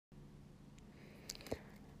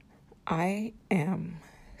I am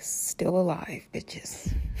still alive,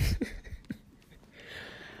 bitches.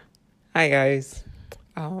 Hi, guys.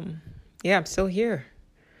 Yeah, I'm still here.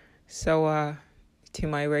 So, to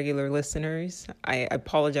my regular listeners, I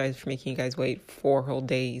apologize for making you guys wait 4 whole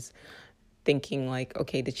days thinking like,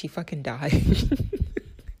 okay, did she fucking die?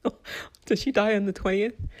 Did she die on the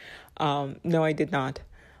 20th? No, I did not.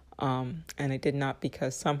 And I did not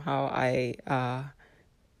because somehow I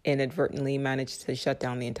inadvertently managed to shut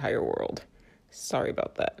down the entire world. Sorry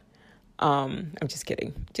about that. I'm just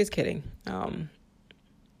kidding. Just kidding.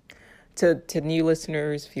 To new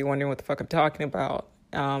listeners, if you're wondering what the fuck I'm talking about,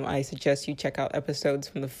 I suggest you check out episodes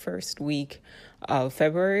from the first week of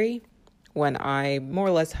February when I more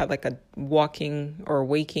or less had like a walking or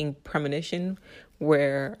waking premonition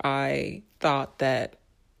where I thought that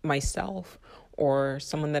myself or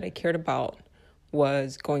someone that I cared about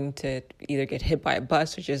was going to either get hit by a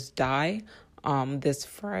bus or just die this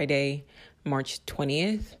Friday, March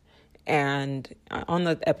 20th. And on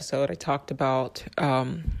the episode, I talked about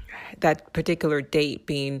that particular date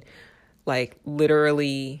being like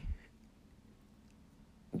literally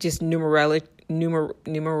just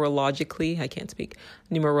numerologically, I can't speak,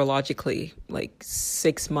 numerologically, like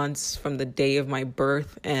 6 months from the day of my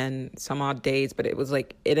birth and some odd days. But it was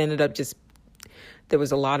like, it ended up just, there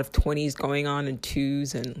was a lot of 20s going on and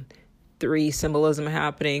 2s and 3 symbolism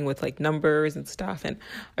happening with like numbers and stuff. And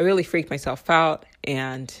I really freaked myself out.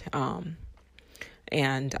 And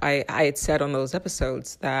I had said on those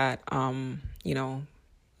episodes that,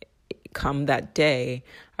 come that day,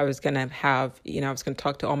 I was going to have, I was going to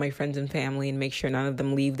talk to all my friends and family and make sure none of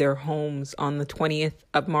them leave their homes on the 20th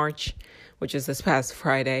of March, which is this past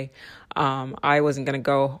Friday. I wasn't going to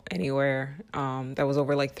go anywhere. That was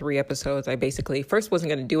over like 3 episodes. I basically first wasn't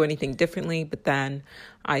going to do anything differently, but then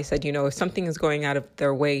I said, if something is going out of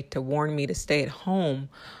their way to warn me to stay at home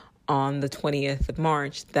on the 20th of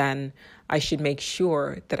March, then I should make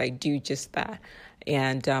sure that I do just that.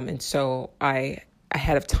 And so I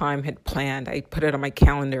ahead of time had planned, I put it on my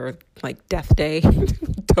calendar like death day,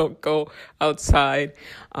 don't go outside.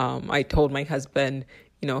 I told my husband,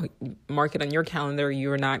 mark it on your calendar,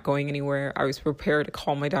 you're not going anywhere. I was prepared to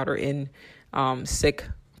call my daughter in sick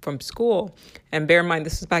from school. And bear in mind,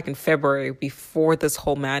 this was back in February, before this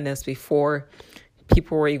whole madness, before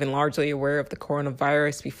people were even largely aware of the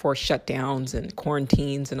coronavirus, before shutdowns and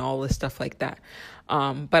quarantines and all this stuff like that.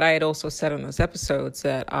 But I had also said on those episodes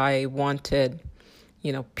that I wanted,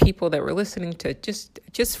 people that were listening to just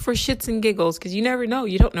for shits and giggles, because you never know.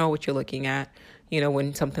 You don't know what you're looking at,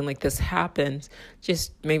 when something like this happens.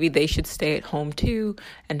 Just maybe they should stay at home too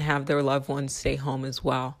and have their loved ones stay home as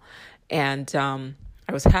well. And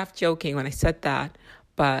I was half joking when I said that,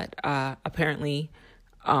 but apparently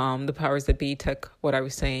the powers that be took what I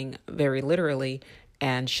was saying very literally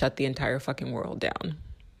and shut the entire fucking world down.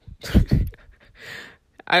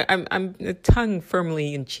 I'm tongue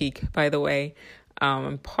firmly in cheek, by the way.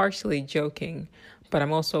 I'm partially joking, but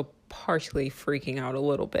I'm also partially freaking out a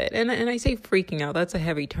little bit. And I say freaking out, that's a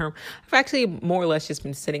heavy term. I've actually more or less just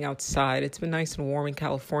been sitting outside. It's been nice and warm in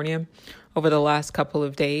California over the last couple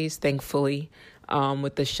of days, thankfully,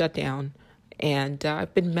 with the shutdown. And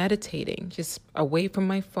I've been meditating, just away from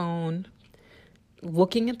my phone,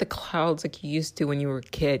 looking at the clouds like you used to when you were a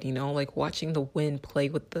kid, like watching the wind play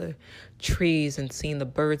with the trees and seeing the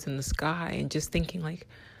birds in the sky and just thinking like,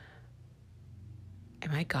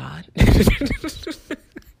 am I God?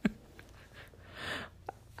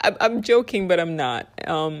 I'm joking, but I'm not.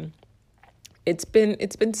 It's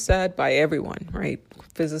been said by everyone, right?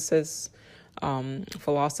 Physicists,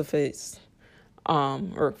 philosophers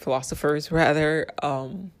rather,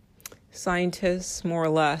 scientists, more or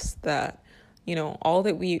less, that all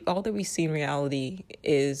that we see in reality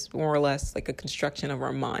is more or less like a construction of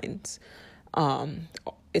our minds.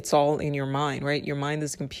 It's all in your mind, right? Your mind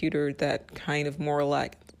is a computer that kind of more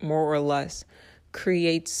or less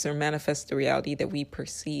creates or manifests the reality that we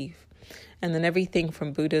perceive. And then everything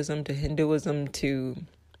from Buddhism to Hinduism to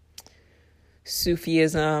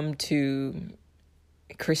Sufism to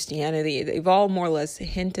Christianity, they've all more or less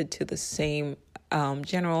hinted to the same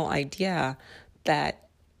general idea that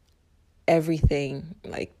everything,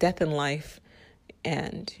 like death and life,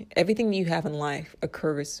 and everything you have in life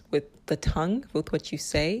occurs with the tongue, with what you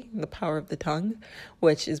say, the power of the tongue,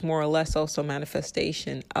 which is more or less also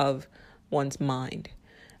manifestation of one's mind.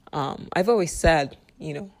 I've always said,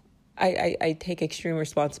 I take extreme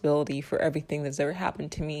responsibility for everything that's ever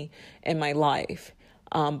happened to me in my life.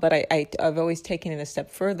 But I've always taken it a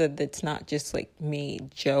step further. That's not just like me,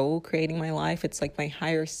 Joe, creating my life. It's like my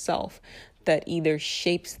higher self that either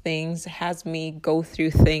shapes things, has me go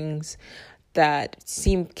through things that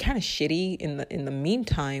seemed kind of shitty in the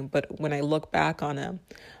meantime, but when I look back on them,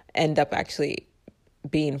 end up actually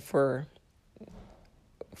being for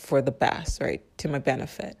the best, right, to my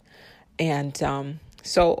benefit. And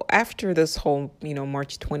so after this whole,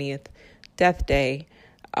 March 20th death day,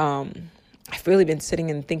 I've really been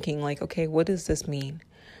sitting and thinking like, okay, what does this mean?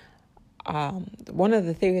 One of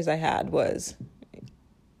the theories I had was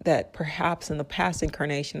that perhaps in the past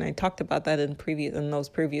incarnation, I talked about that in those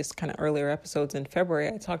previous kind of earlier episodes in February,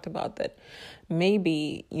 I talked about that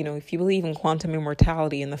maybe, if you believe in quantum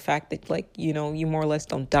immortality and the fact that you more or less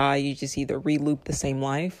don't die, you just either re-loop the same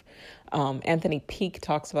life. Anthony Peake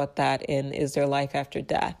talks about that in Is There Life After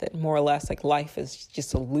Death? That more or less like life is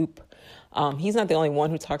just a loop. He's not the only one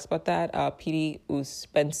who talks about that. P.D.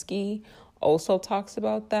 Uspensky also talks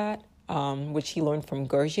about that, which he learned from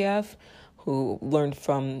Gurdjieff, who learned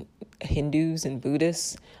from Hindus and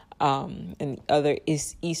Buddhists and other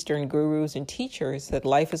Eastern gurus and teachers, that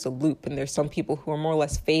life is a loop. And there's some people who are more or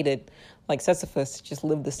less fated, like Sisyphus, just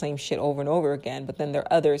live the same shit over and over again. But then there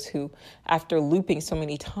are others who, after looping so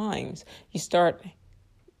many times, you start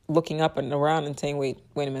looking up and around and saying, wait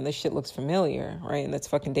a minute, this shit looks familiar, right? And that's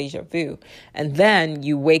fucking deja vu. And then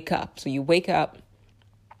you wake up. So you wake up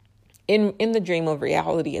in the dream of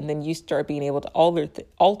reality, and then you start being able to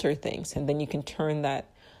alter things, and then you can turn that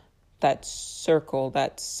circle,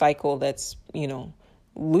 that cycle, that's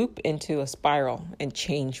loop into a spiral and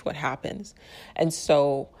change what happens. And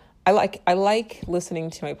so I like listening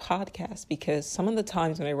to my podcast, because some of the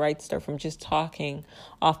times when I write stuff from just talking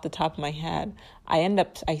off the top of my head,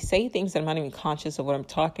 I say things that I'm not even conscious of what I'm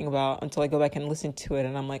talking about until I go back and listen to it,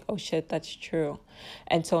 and I'm like, oh shit, that's true.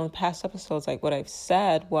 And so in past episodes, like what I've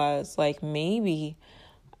said was like, maybe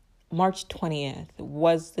March 20th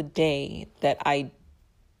was the day that I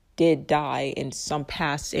did die in some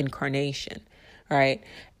past incarnation, right?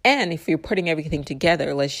 And if you're putting everything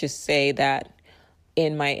together, let's just say that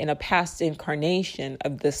in a past incarnation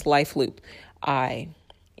of this life loop, I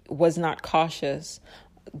was not cautious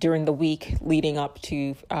during the week leading up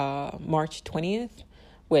to March 20th,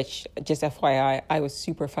 which, just FYI, I was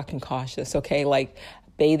super fucking cautious, okay? Like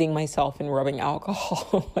bathing myself in rubbing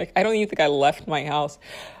alcohol. Like I don't even think I left my house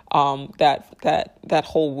that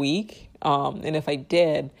whole week. And if I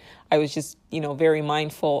did, I was just, very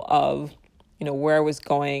mindful of where I was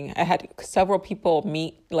going. I had several people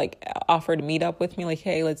offer to meet up with me, like,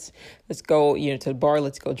 hey, let's go, to the bar,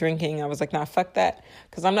 let's go drinking. I was like, nah, fuck that.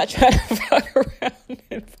 Cause I'm not trying to fuck around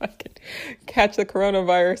and fucking catch the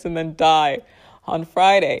coronavirus and then die on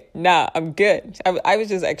Friday. Nah, I'm good. I was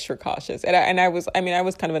just extra cautious. And I was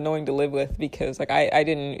kind of annoying to live with, because I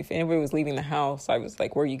didn't, if anybody was leaving the house, I was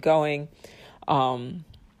like, where are you going?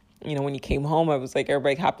 When you came home, I was like,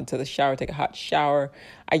 everybody hop into the shower, take a hot shower.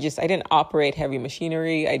 I didn't operate heavy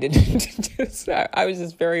machinery. I was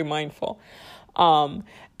just very mindful. And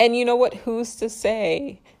you know what, who's to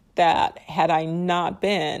say that had I not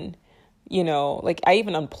been, I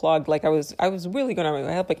even unplugged, I was really going to,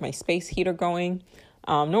 I had my space heater going.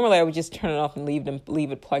 Normally I would just turn it off and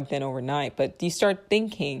leave it plugged in overnight. But you start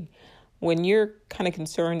thinking, when you're kind of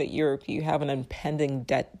concerned that you have an impending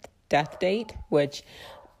death date, which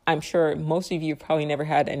I'm sure most of you probably never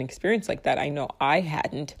had an experience like that. I know I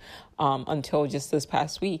hadn't until just this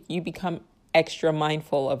past week. You become extra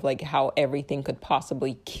mindful of how everything could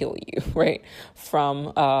possibly kill you, right? From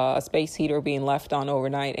a space heater being left on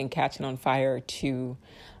overnight and catching on fire to,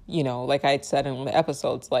 like I had said in the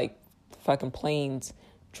episodes, fucking planes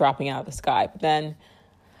dropping out of the sky. But then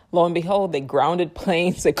lo and behold, they grounded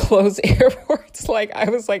planes, they closed airports. I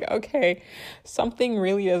was like, okay, something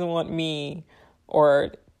really doesn't want me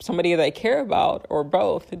or somebody that I care about, or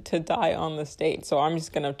both, to die on this date. So I'm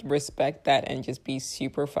just going to respect that and just be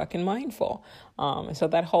super fucking mindful. So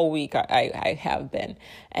that whole week I have been.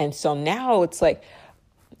 And so now it's like,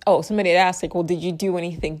 oh, somebody had asked, well, did you do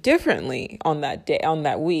anything differently on that day, on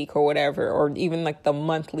that week or whatever, or even the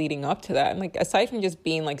month leading up to that? And aside from just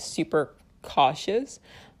being super cautious,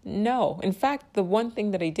 no. In fact, the one thing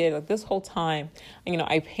that I did this whole time,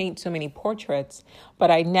 I paint so many portraits, but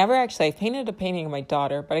I painted a painting of my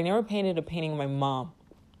daughter, but I never painted a painting of my mom.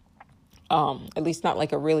 At least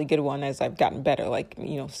not a really good one, as I've gotten better,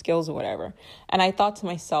 skills or whatever. And I thought to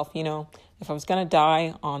myself, if I was going to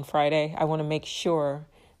die on Friday, I want to make sure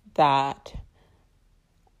that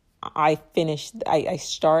I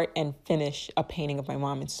start and finish a painting of my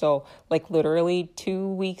mom. And so literally 2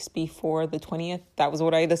 weeks before the 20th, that was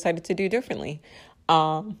what I decided to do differently.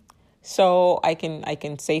 So I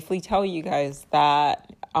can safely tell you guys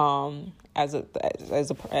that, as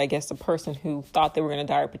a person who thought they were going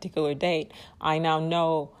to die a particular date, I now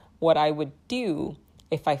know what I would do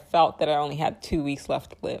if I felt that I only had 2 weeks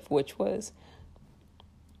left to live, which was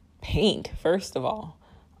paint, first of all.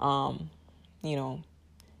 You know,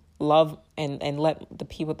 love and let the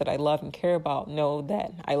people that I love and care about know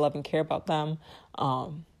that I love and care about them.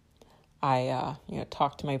 I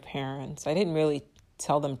talked to my parents. I didn't really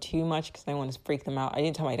tell them too much because I wanted to freak them out. I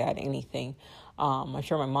didn't tell my dad anything. I'm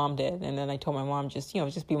sure my mom did. And then I told my mom, just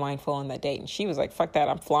be mindful on that date. And she was like, fuck that,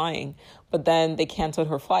 I'm flying. But then they canceled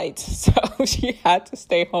her flights. So she had to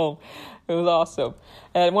stay home. It was awesome.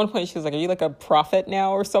 And at one point she was like, are you like a prophet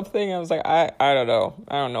now or something? I was like, I don't know.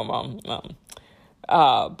 I don't know, Mom.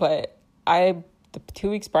 But the 2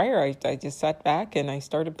 weeks prior, I just sat back and I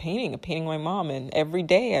started painting my mom. And every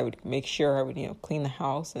day I would make sure I would, clean the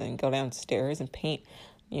house and then go downstairs and paint,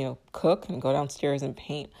 cook and go downstairs and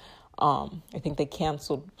paint. I think they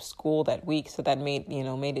canceled school that week. So that made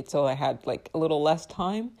it so I had like a little less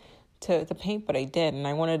time to paint, but I did. And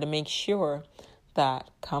I wanted to make sure that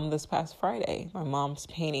come this past Friday, my mom's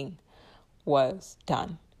painting was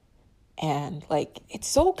done. And like, it's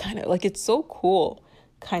so cool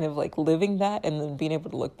kind of like living that and then being able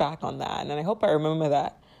to look back on that. And I hope I remember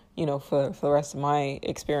that, for the rest of my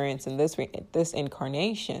experience in this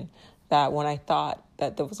incarnation, that when I thought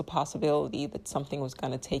that there was a possibility that something was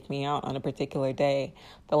going to take me out on a particular day,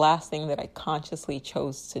 the last thing that I consciously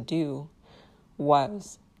chose to do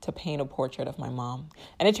was to paint a portrait of my mom.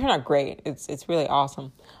 And it turned out great. It's really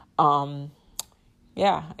awesome. And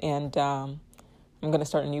I'm going to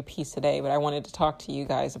start a new piece today, but I wanted to talk to you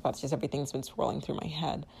guys about just everything that's been swirling through my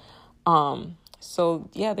head.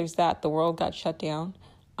 There's that. The world got shut down.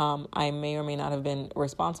 I may or may not have been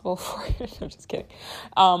responsible for it. I'm just kidding.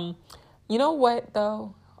 You know what,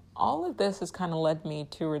 though? All of this has kind of led me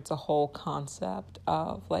towards a whole concept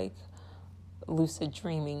of like lucid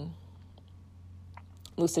dreaming.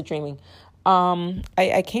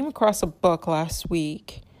 I came across a book last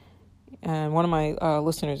week. And one of my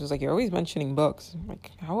listeners was like, you're always mentioning books. I'm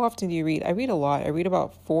like, how often do you read? I read a lot. I read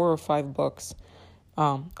about 4 or 5 books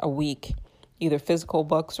a week, either physical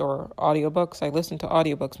books or audiobooks. I listen to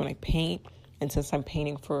audiobooks when I paint. And since I'm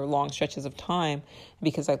painting for long stretches of time,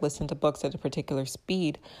 because I listen to books at a particular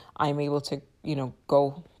speed, I'm able to,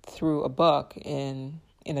 go through a book in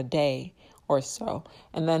a day or so.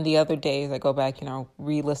 And then the other days I go back and I'll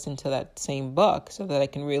re-listen to that same book so that I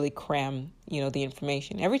can really cram, the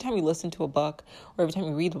information. Every time you listen to a book or every time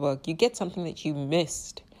you read the book, you get something that you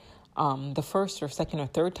missed the first or second or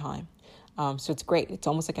third time. So it's great. It's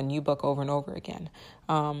almost like a new book over and over again.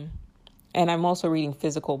 And I'm also reading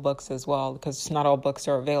physical books as well, because not all books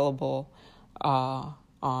are available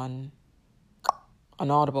on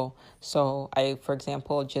Audible. So I, for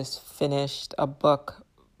example, just finished a book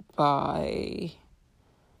by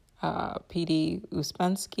P.D.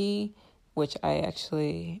 Uspensky, which I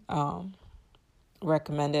actually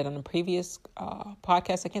recommended on a previous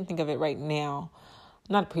podcast. I can't think of it right now.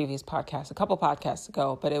 Not a previous podcast, a couple podcasts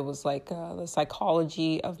ago, but it was like the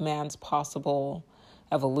psychology of man's possible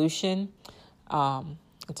evolution.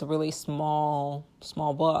 It's a really small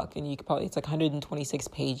book, and it's like 126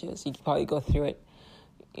 pages. You could probably go through it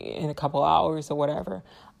in a couple hours or whatever.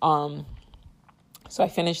 So I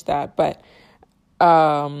finished that, but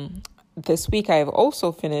this week I have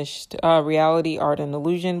also finished Reality, Art, and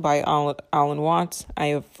Illusion by Alan Watts. I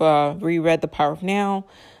have reread The Power of Now.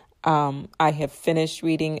 I have finished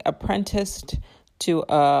reading Apprenticed to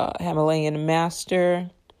a Himalayan Master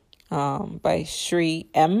by Sri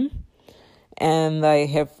M. And I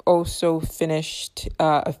have also finished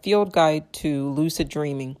a field guide to lucid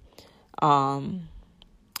dreaming, all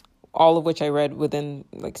of which I read within,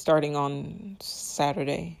 starting on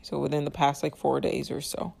Saturday. So within the past, 4 days or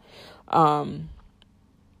so.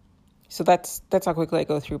 So that's how quickly I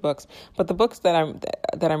go through books. But the books that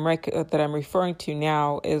I'm referring to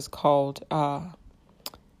now is called A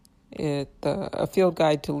Field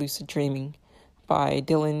Guide to Lucid Dreaming by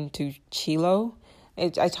Dylan Tuccillo.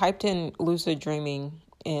 I typed in lucid dreaming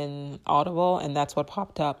in Audible, and that's what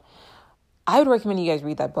popped up. I would recommend you guys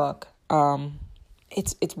read that book.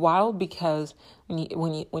 It's wild because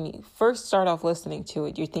when you first start off listening to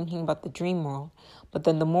it, you're thinking about the dream world. But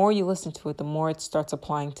then the more you listen to it, the more it starts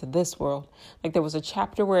applying to this world. There was a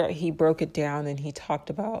chapter where he broke it down and he talked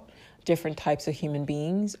about different types of human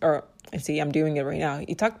beings. I'm doing it right now.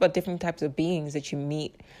 He talked about different types of beings that you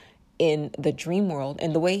meet in the dream world.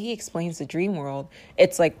 And the way he explains the dream world,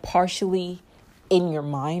 it's partially in your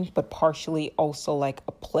mind, but partially also a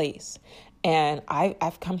place. And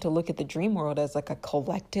I've come to look at the dream world as a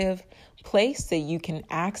collective place that you can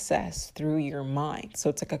access through your mind. So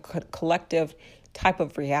it's a collective type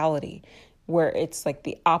of reality where it's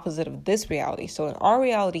the opposite of this reality. So in our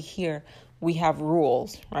reality here, we have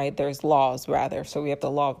rules, right? There's laws, rather. So we have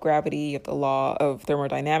the law of gravity, you have the law of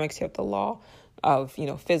thermodynamics, you have the law of,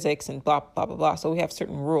 physics and blah, blah, blah, blah. So we have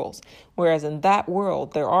certain rules. Whereas in that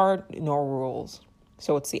world, there are no rules.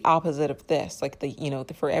 So it's the opposite of this. Like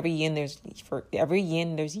for every yin, there's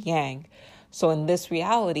yang. So in this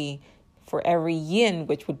reality, for every yin,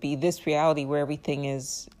 which would be this reality where everything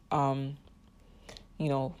is,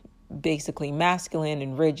 basically masculine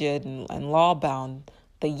and rigid and law bound,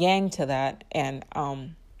 the yang to that. And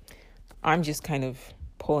I'm just kind of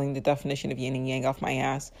pulling the definition of yin and yang out of my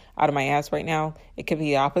ass right now. It could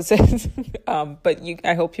be the opposite. But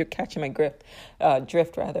I hope you're catching my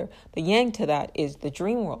drift rather. The yang to that is the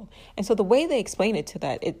dream world. And so the way they explain it to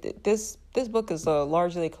that, this book is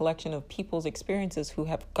largely a collection of people's experiences who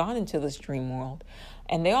have gone into this dream world.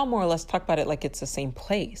 And they all more or less talk about it like it's the same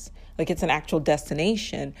place, like it's an actual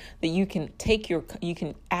destination that you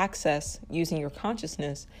can access using your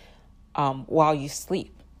consciousness while you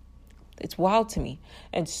sleep. It's wild to me.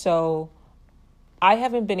 And so I've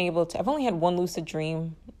only had one lucid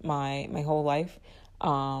dream my whole life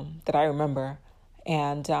that I remember.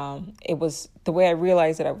 And it was the way I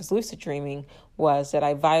realized that I was lucid dreaming was that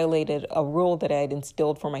I violated a rule that I had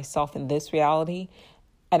instilled for myself in this reality.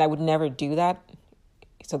 And I would never do that.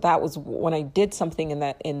 So that was when I did something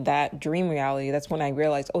in that dream reality. That's when I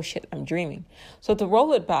realized, oh shit, I'm dreaming. So to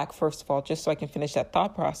roll it back, first of all, just so I can finish that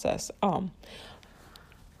thought process,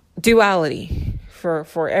 duality.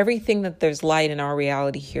 For everything that there's light in our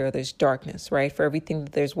reality here, there's darkness, right? For everything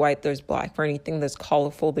that there's white, there's black. For anything that's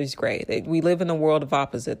colorful, there's gray. We live in a world of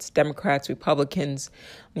opposites: Democrats, Republicans,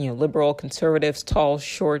 liberal, conservatives, tall,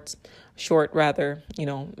 short,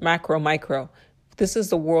 macro, micro. This is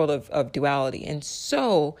the world of duality. And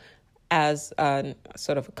so as a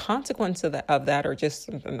sort of a consequence of that, or just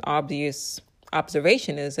an obvious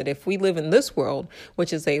observation, is that if we live in this world,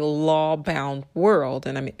 which is a law-bound world,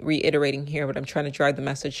 and I'm reiterating here, but I'm trying to drive the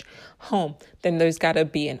message home, then there's got to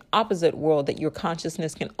be an opposite world that your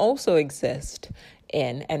consciousness can also exist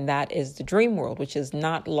in, and that is the dream world, which is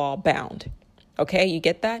not law-bound. Okay, you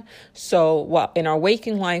get that? So while in our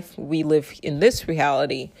waking life, we live in this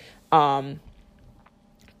reality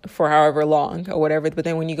for however long or whatever, but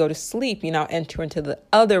then when you go to sleep, you now enter into the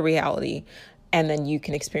other reality, and then you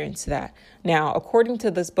can experience that. Now, according to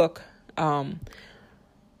this book,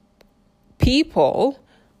 people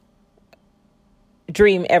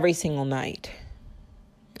dream every single night.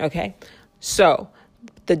 Okay? So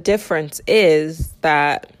the difference is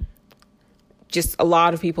that just a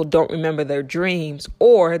lot of people don't remember their dreams,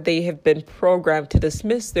 or they have been programmed to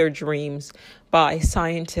dismiss their dreams by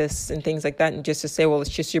scientists and things like that, and just to say, well, it's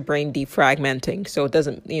just your brain defragmenting. So it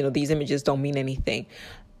doesn't, these images don't mean anything.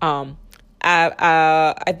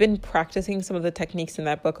 I've been practicing some of the techniques in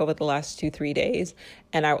that book over the last 2-3 days,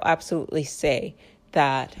 and I will absolutely say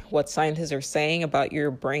that what scientists are saying about your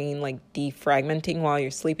brain like defragmenting while you're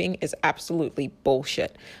sleeping is absolutely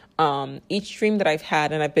bullshit. Each dream that I've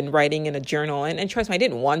had, and I've been writing in a journal, and trust me, I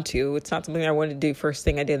didn't want to. It's not something I wanted to do first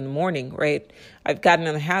thing I did in the morning, right? I've gotten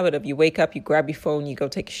in the habit of, you wake up, you grab your phone, you go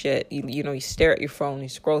take a shit, you stare at your phone, you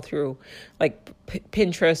scroll through like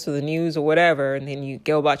Pinterest or the news or whatever, and then you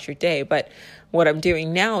go about your day. But what I'm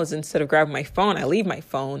doing now is, instead of grabbing my phone, I leave my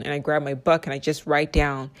phone and I grab my book and I just write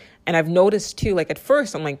down. And I've noticed too, like at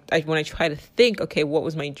first, I'm like, when I try to think, okay, what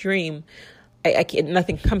was my dream? I can't,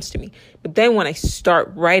 nothing comes to me. But then when I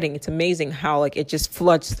start writing, it's amazing how like it just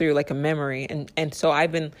floods through like a memory. And so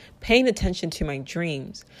I've been paying attention to my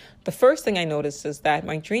dreams. The first thing I noticed is that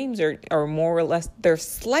my dreams are more or less, they're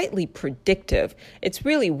slightly predictive. It's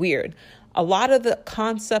really weird. A lot of the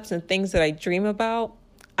concepts and things that I dream about,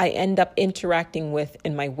 I end up interacting with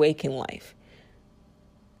in my waking life.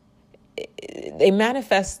 They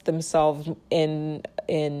manifest themselves in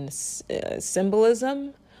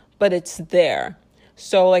symbolism, but it's there.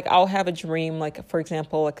 So like I'll have a dream, like for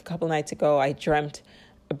example, like a couple nights ago, I dreamt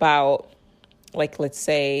about, like, let's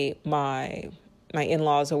say my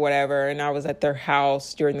in-laws or whatever, and I was at their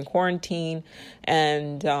house during the quarantine,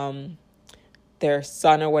 and their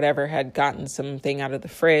son or whatever had gotten something out of the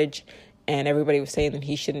fridge, and everybody was saying that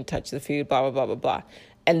he shouldn't touch the food, blah, blah, blah, blah, blah.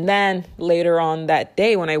 And then later on that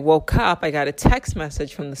day, when I woke up, I got a text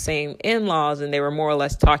message from the same in-laws, and they were more or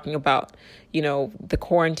less talking about, the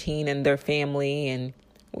quarantine and their family and,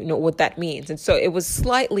 what that means. And so it was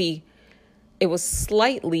slightly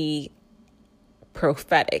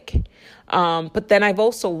prophetic. But then I've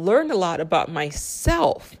also learned a lot about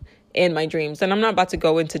myself in my dreams. And I'm not about to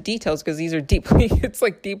go into details because these are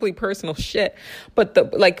deeply personal shit. But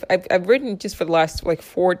I've written just for the last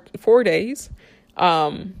 4 days.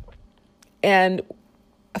 And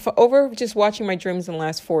for over just watching my dreams in the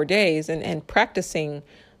last 4 days and practicing,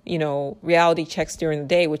 reality checks during the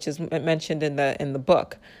day, which is mentioned in the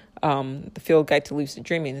book, The Field Guide to Lucid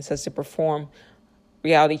Dreaming. It says to perform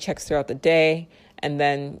reality checks throughout the day, and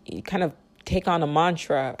then you kind of take on a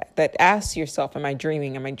mantra that asks yourself, am I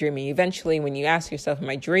dreaming? Am I dreaming? Eventually, when you ask yourself, am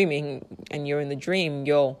I dreaming? And you're in the dream,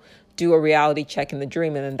 you'll do a reality check in the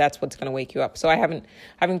dream, and then that's what's going to wake you up. So I haven't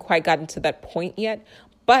quite gotten to that point yet,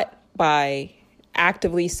 but by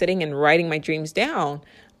actively sitting and writing my dreams down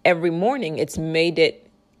every morning, it's made it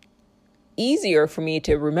easier for me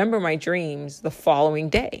to remember my dreams the following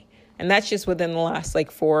day. And that's just within the last like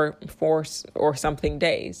four or something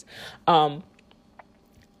days.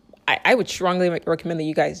 I would strongly recommend that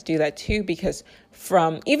you guys do that too, because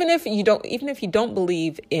even if you don't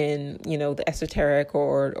believe in, the esoteric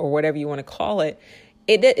or whatever you want to call it,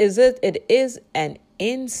 it is an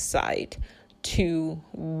insight to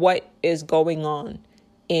what is going on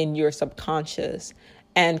in your subconscious.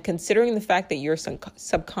 And considering the fact that your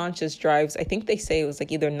subconscious drives, I think they say it was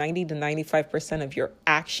like either 90 to 95% of your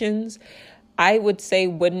actions, I would say,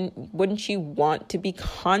 wouldn't you want to be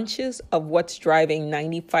conscious of what's driving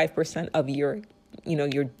 95% of your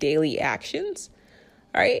daily actions?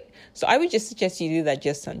 All right. So I would just suggest you do that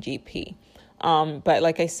just on GP. But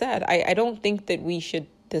like I said, I don't think that we should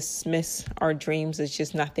dismiss our dreams as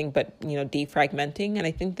just nothing but, defragmenting. And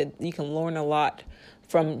I think that you can learn a lot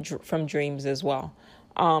from dreams as well.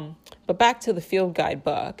 But back to the Field Guide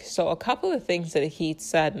book. So a couple of things that he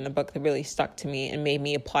said in the book that really stuck to me and made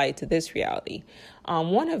me apply it to this reality.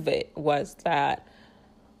 One of it was that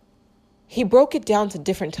he broke it down to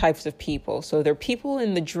different types of people. So there are people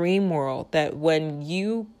in the dream world that when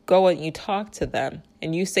you go and you talk to them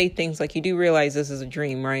and you say things like, you do realize this is a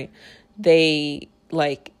dream, right? They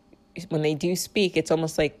when they do speak, it's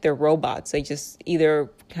almost like they're robots. They just either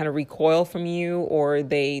kind of recoil from you, or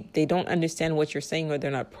they don't understand what you're saying, or they're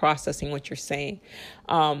not processing what you're saying.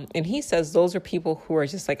 And he says those are people who are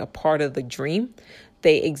just like a part of the dream.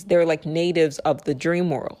 They're like natives of the dream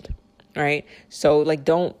world, right? So like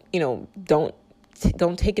don't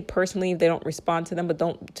take it personally if they don't respond to them, but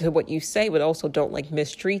don't to what you say, but also don't like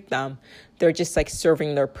mistreat them. They're just like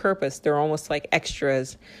serving their purpose. They're almost like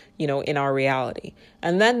extras, in our reality.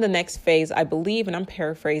 And then the next phase, I believe, and I'm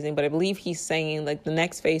paraphrasing, but I believe he's saying like the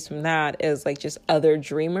next phase from that is like just other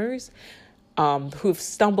dreamers who've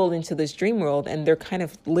stumbled into this dream world, and they're kind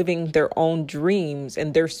of living their own dreams,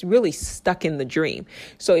 and they're really stuck in the dream.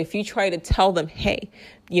 So if you try to tell them, hey,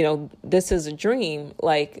 this is a dream,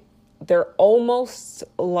 like they're almost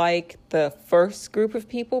like the first group of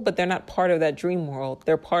people, but they're not part of that dream world.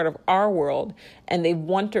 They're part of our world, and they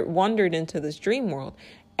wandered into this dream world,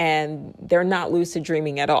 and they're not lucid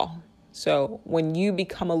dreaming at all. So when you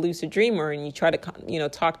become a lucid dreamer and you try to,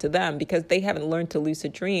 talk to them, because they haven't learned to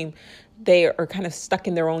lucid dream, they are kind of stuck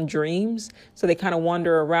in their own dreams. So they kind of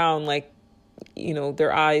wander around like,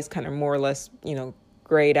 their eyes kind of more or less,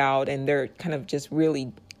 grayed out, and they're kind of just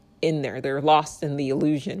really in there. They're lost in the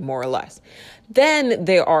illusion, more or less. Then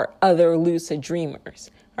there are other lucid dreamers,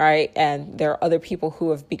 right? And there are other people who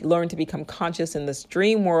have learned to become conscious in this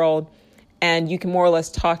dream world, and you can more or less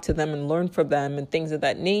talk to them and learn from them and things of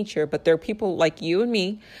that nature. But there are people like you and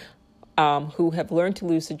me who have learned to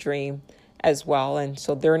lucid dream as well. And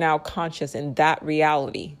so they're now conscious in that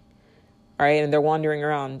reality, right? And they're wandering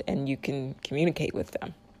around, and you can communicate with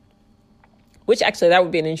them. Which actually, that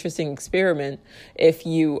would be an interesting experiment if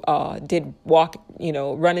you did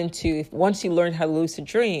run into, once you learned how to lucid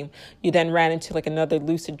dream, you then ran into like another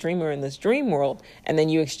lucid dreamer in this dream world, and then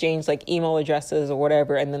you exchanged like email addresses or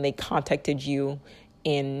whatever, and then they contacted you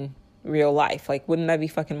in real life. Like, wouldn't that be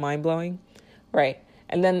fucking mind-blowing? Right.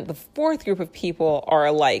 And then the fourth group of people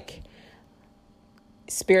are like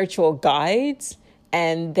spiritual guides.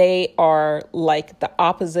 And they are like the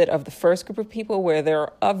opposite of the first group of people, where they're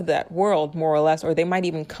of that world, more or less, or they might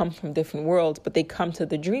even come from different worlds, but they come to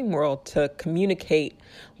the dream world to communicate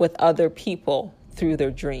with other people through their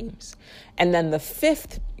dreams. And then the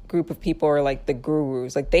fifth group of people are like the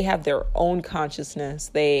gurus. Like, they have their own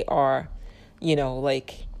consciousness. They are,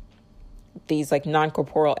 like these like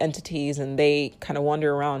non-corporeal entities, and they kind of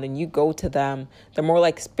wander around, and you go to them. They're more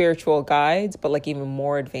like spiritual guides, but like even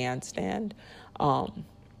more advanced. And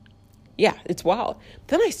it's wild.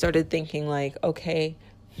 Then I started thinking like, okay,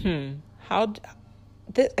 I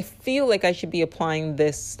feel like I should be applying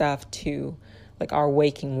this stuff to like our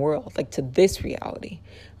waking world, like to this reality,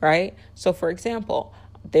 right? So for example,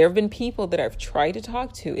 there have been people that I've tried to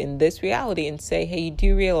talk to in this reality and say, hey, you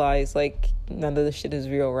do realize like none of this shit is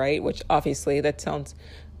real, right? Which obviously that sounds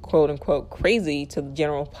quote unquote crazy to the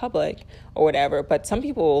general public or whatever, but some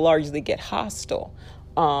people will largely get hostile.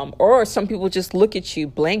 Or some people just look at you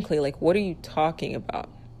blankly, like, what are you talking about?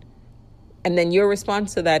 And then your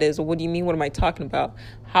response to that is, well, what do you mean? What am I talking about?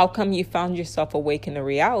 How come you found yourself awake in the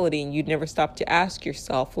reality and you'd never stop to ask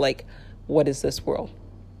yourself, like, what is this world?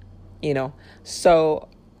 So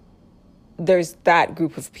there's that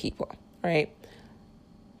group of people, right?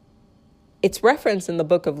 It's referenced in the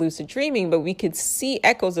book of lucid dreaming, but we could see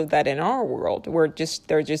echoes of that in our world, where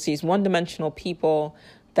they're just these one-dimensional people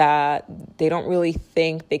that they don't really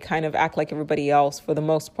think. They kind of act like everybody else for the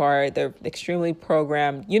most part. They're extremely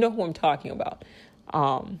programmed. You know who I'm talking about.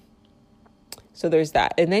 So there's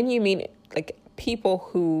that. And then you mean like people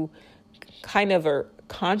who kind of are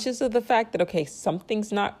conscious of the fact that, okay,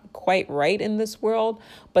 something's not quite right in this world,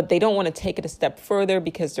 but they don't want to take it a step further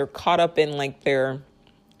because they're caught up in like their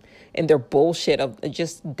bullshit of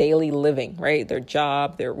just daily living, right? Their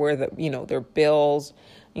job, their bills,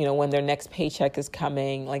 when their next paycheck is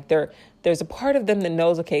coming. Like there's a part of them that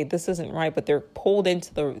knows, okay, this isn't right, but they're pulled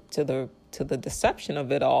into the deception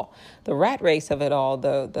of it all, the rat race of it all,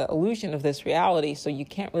 the illusion of this reality. So you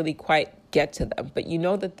can't really quite get to them, but you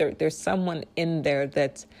know that there's someone in there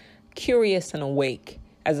that's curious and awake,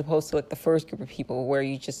 as opposed to like the first group of people where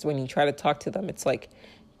when you try to talk to them, it's like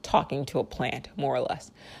talking to a plant, more or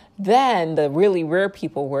less. Then the really rare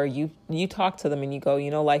people where you talk to them and you go,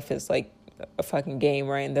 life is like a fucking game,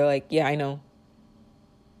 right? And they're like, yeah, I know.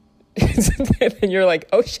 And you're like,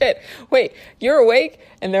 oh shit, wait, you're awake?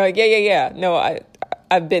 And they're like, yeah. No,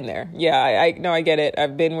 I've been there. Yeah, I know, I get it.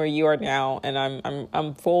 I've been where you are now, and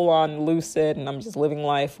I'm full on lucid, and I'm just living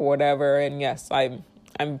life or whatever. And yes, I'm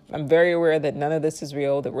very aware that none of this is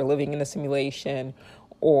real, that we're living in a simulation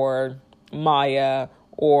or Maya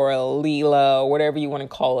or Leela, or whatever you want to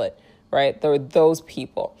call it, right? There are those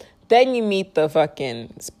people. Then you meet the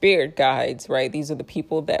fucking spirit guides, right? These are the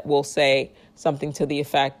people that will say something to the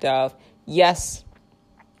effect of, yes,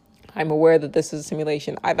 I'm aware that this is a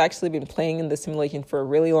simulation. I've actually been playing in the simulation for a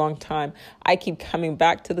really long time. I keep coming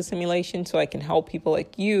back to the simulation so I can help people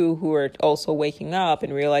like you who are also waking up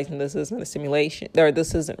and realizing this isn't a simulation, or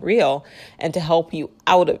this isn't real, and to help you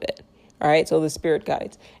out of it. All right, so the spirit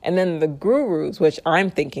guides. And then the gurus, which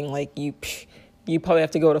I'm thinking like you probably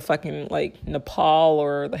have to go to fucking like Nepal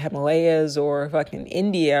or the Himalayas or fucking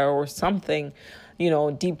India or something,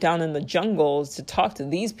 deep down in the jungles to talk to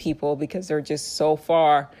these people, because they're just so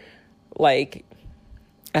far like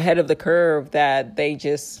ahead of the curve that they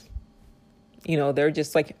just, they're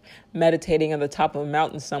just like meditating on the top of a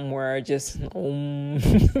mountain somewhere, just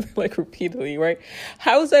like repeatedly, right?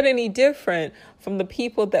 How is that any different from the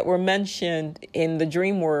people that were mentioned in the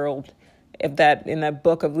dream world, in that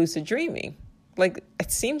book of lucid dreaming? Like,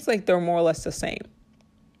 it seems like they're more or less the same,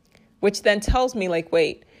 which then tells me like,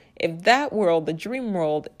 wait, if that world, the dream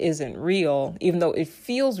world, isn't real, even though it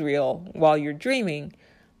feels real while you're dreaming,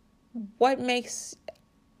 what makes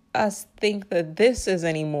us think that this is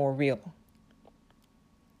any more real?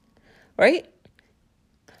 Right?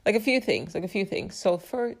 Like a few things. So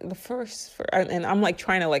and I'm like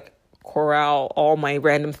trying to like corral all my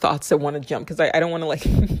random thoughts that want to jump, because I don't want to like,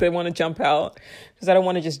 they want to jump out, because I don't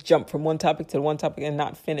want to just jump from one topic to one topic and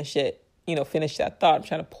not finish it, finish that thought. I'm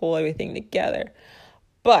trying to pull everything together.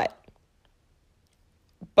 But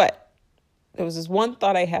there was this one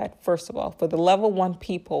thought I had, first of all, for the level 1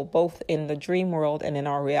 people, both in the dream world and in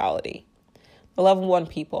our reality. The level 1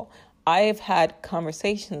 people. I have had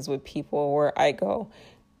conversations with people where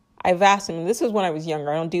I've asked them, and this is when I was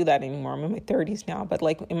younger. I don't do that anymore. I'm in my 30s now. But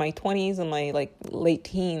like in my 20s and my like late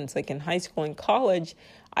teens, like in high school and college,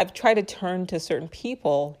 I've tried to turn to certain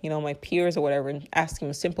people, my peers or whatever, and ask them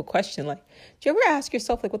a simple question like, do you ever ask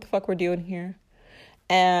yourself like, what the fuck we're doing here?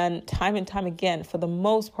 And time again, for the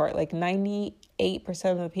most part, like 98%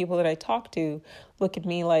 of the people that I talk to look at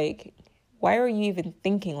me like, why are you even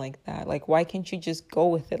thinking like that? Like, why can't you just go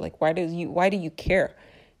with it? Like, why do you care?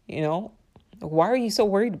 Why are you so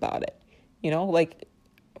worried about it? Like,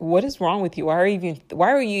 what is wrong with you? Why are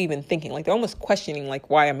you even thinking? Like, they're almost questioning like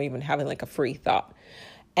why I'm even having like a free thought.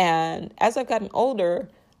 And as I've gotten older,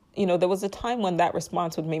 there was a time when that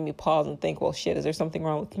response would make me pause and think, well, shit, is there something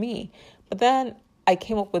wrong with me? But then I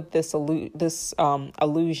came up with this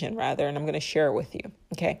illusion, rather, and I'm going to share it with you.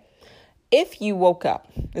 Okay. If you woke up,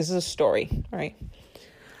 this is a story, right?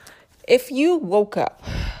 If you woke up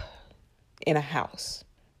in a house,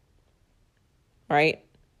 right?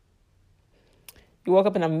 You woke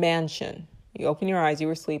up in a mansion. You opened your eyes, you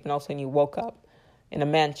were asleep, and all of a sudden you woke up in a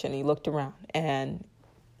mansion. You looked around, and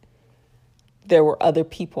there were other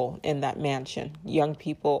people in that mansion, young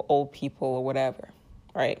people, old people, or whatever,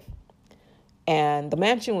 right? And the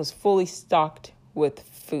mansion was fully stocked with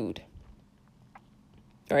food,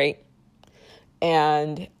 right?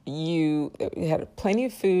 and you had plenty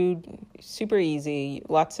of food, super easy,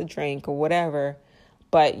 lots to drink or whatever,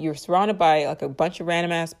 but you're surrounded by like a bunch of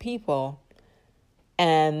random ass people,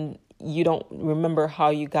 and you don't remember how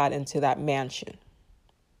you got into that mansion,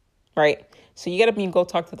 right? So you get up and you go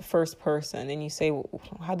talk to the first person and you say, well,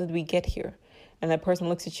 how did we get here? And that person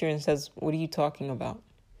looks at you and says, what are you talking about?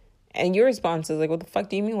 And your response is like, what the fuck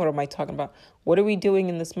do you mean? What am I talking about? What are we doing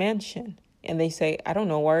in this mansion? And they say, I don't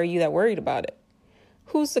know. Why are you that worried about it?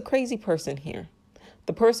 Who's the crazy person here?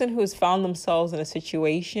 The person who has found themselves in a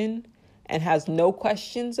situation and has no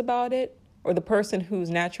questions about it, or the person who's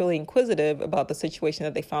naturally inquisitive about the situation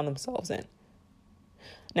that they found themselves in?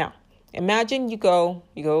 Now, imagine you go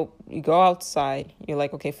outside. You're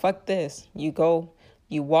like, okay, fuck this.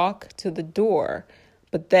 You walk to the door,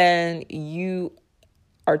 but then you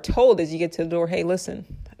are told as you get to the door, hey,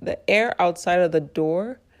 listen, the air outside of the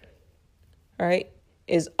door, right,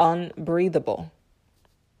 is unbreathable.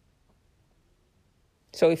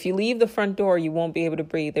 So if you leave the front door, you won't be able to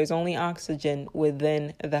breathe. There's only oxygen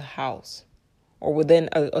within the house, or within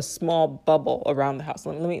a small bubble around the house.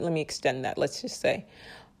 Let me extend that. Let's just say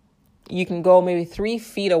you can go maybe 3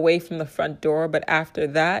 feet away from the front door, but after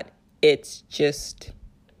that, it's just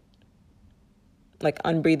like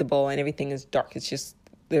unbreathable and everything is dark. It's just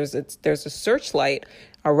there's a searchlight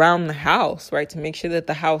around the house, right, to make sure that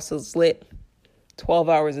the house is lit 12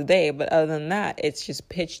 hours a day. But other than that, it's just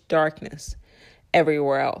pitch darkness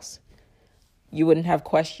everywhere else. You wouldn't have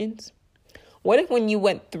questions? What if when you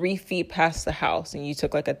went 3 feet past the house and you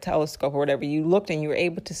took like a telescope or whatever, you looked and you were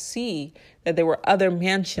able to see that there were other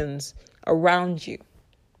mansions around you,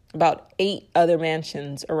 about 8 other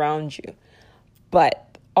mansions around you,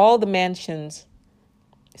 but all the mansions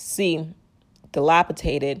seem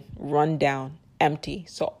dilapidated, run down, empty.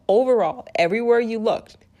 So overall, everywhere you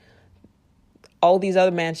looked, all these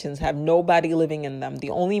other mansions have nobody living in them.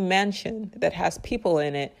 The only mansion that has people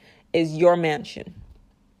in it is your mansion.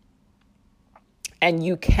 And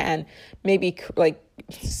you can maybe like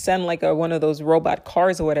send like one of those robot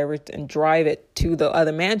cars or whatever and drive it to the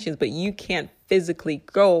other mansions, but you can't physically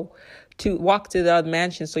walk to the other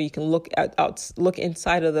mansion so you can look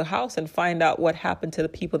inside of the house and find out what happened to the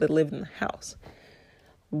people that live in the house.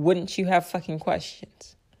 Wouldn't you have fucking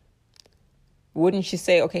questions? Wouldn't you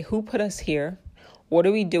say, okay, who put us here? What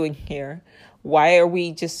are we doing here? Why are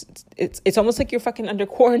we just, it's almost like you're fucking under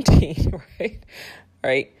quarantine, right?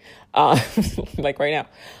 Right? Like right now,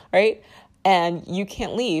 right? And you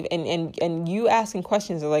can't leave. And you asking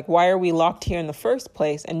questions are like, why are we locked here in the first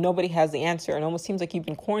place? And nobody has the answer. It almost seems like you've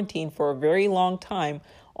been quarantined for a very long time,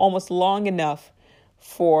 almost long enough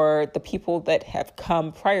for the people that have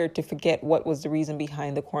come prior to forget what was the reason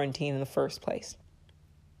behind the quarantine in the first place.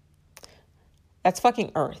 That's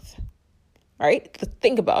fucking Earth. All right?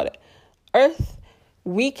 Think about it. Earth,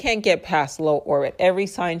 we can't get past low orbit. Every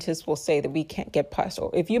scientist will say that we can't get past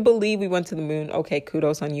orbit. If you believe we went to the moon, okay,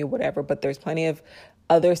 kudos on you, whatever. But there's plenty of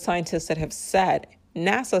other scientists that have said,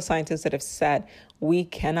 NASA scientists that have said, we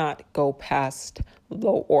cannot go past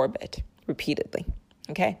low orbit repeatedly.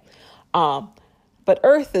 Okay? But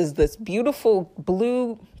Earth is this beautiful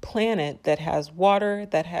blue planet that has water,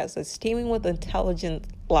 that has a teeming with intelligent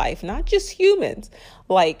life, not just humans,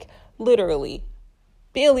 like literally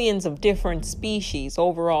billions of different species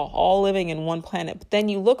overall, all living in one planet. But then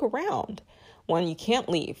you look around when you can't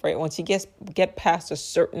leave, right? Once you get past a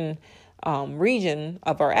certain region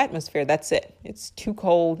of our atmosphere, that's it. It's too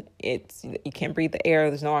cold. You can't breathe the air.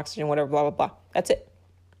 There's no oxygen, whatever, blah, blah, blah. That's it.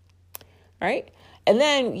 All right? And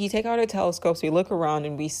then you take out our telescopes, we look around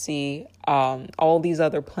and we see all these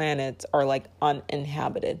other planets are like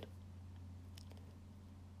uninhabited.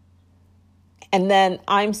 And then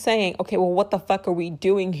I'm saying, okay, well, what the fuck are we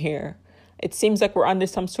doing here? It seems like we're under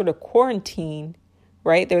some sort of quarantine,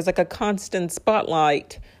 right? There's like a constant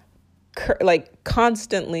spotlight, like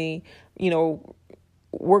constantly,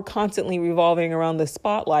 we're constantly revolving around the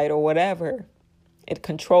spotlight or whatever. It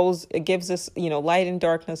gives us, light and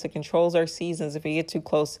darkness. It controls our seasons. If we get too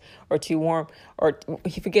close or too warm, or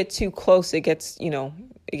if we get too close, it gets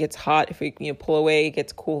hot. If we pull away, it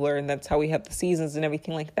gets cooler. And that's how we have the seasons and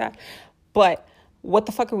everything like that. But what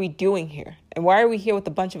the fuck are we doing here? And why are we here with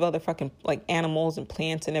a bunch of other fucking like animals and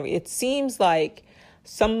plants and everything? It seems like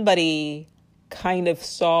somebody kind of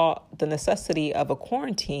saw the necessity of a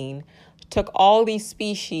quarantine, took all these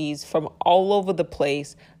species from all over the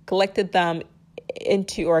place, collected them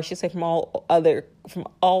into, or I should say from all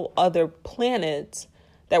other planets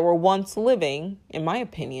that were once living, in my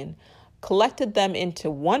opinion, collected them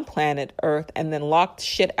into one planet, Earth, and then locked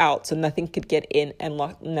shit out so nothing could get in and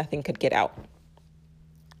nothing could get out.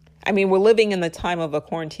 I mean, we're living in the time of a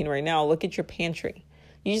quarantine right now. Look at your pantry.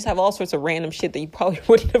 You just have all sorts of random shit that you probably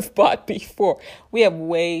wouldn't have bought before. We have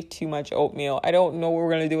way too much oatmeal. I don't know what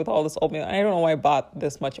we're going to do with all this oatmeal. I don't know why I bought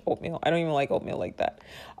this much oatmeal. I don't even like oatmeal like that.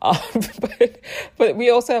 But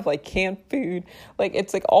we also have like canned food. Like,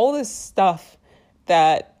 it's like all this stuff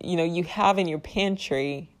that, you know, you have in your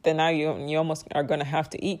pantry that now you almost are going to have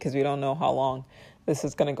to eat because we don't know how long this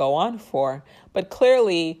is going to go on for. But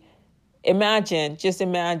clearly, just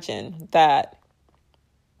imagine that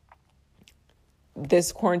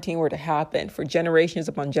this quarantine were to happen for generations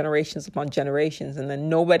upon generations upon generations, and then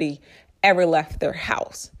nobody ever left their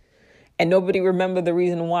house, and nobody remembered the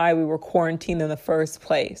reason why we were quarantined in the first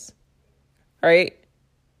place, right?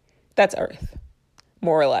 That's Earth,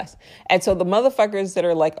 more or less. And so the motherfuckers that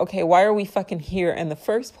are like, okay, why are we fucking here in the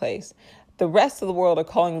first place? The rest of the world are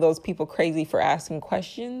calling those people crazy for asking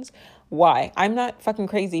questions. Why? I'm not fucking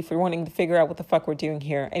crazy for wanting to figure out what the fuck we're doing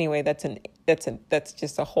here. Anyway, that's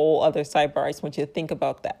just a whole other sidebar. I just want you to think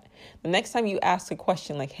about that. The next time you ask a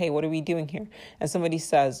question like, hey, what are we doing here? And somebody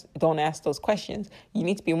says, don't ask those questions. You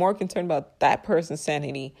need to be more concerned about that person's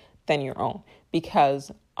sanity than your own,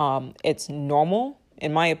 because it's normal,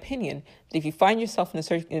 in my opinion, that if you find yourself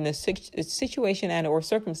in a situation and or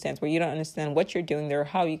circumstance where you don't understand what you're doing there or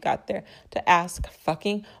how you got there, to ask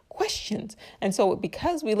fucking questions. And so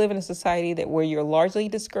because we live in a society where you're largely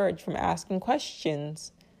discouraged from asking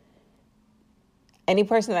questions, any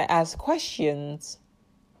person that asks questions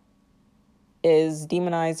is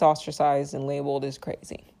demonized, ostracized, and labeled as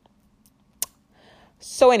crazy.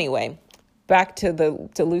 So anyway, back to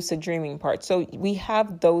the lucid dreaming part. So we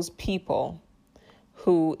have those people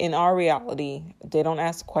who, in our reality, they don't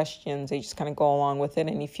ask questions. They just kind of go along with it.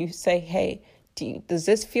 And if you say, hey, does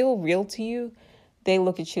this feel real to you? They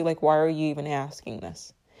look at you like, why are you even asking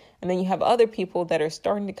this? And then you have other people that are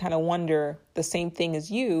starting to kind of wonder the same thing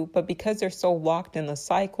as you, but because they're so locked in the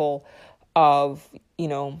cycle of, you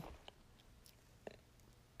know,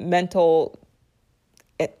 mental,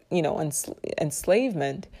 you know,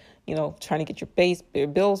 enslavement, you know, trying to get your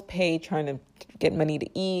bills paid, trying to get money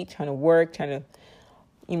to eat, trying to work, trying to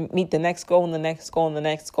meet the next goal and the next goal and the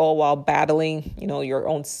next goal while battling, you know, your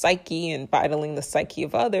own psyche and battling the psyche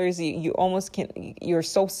of others. You almost can't, you're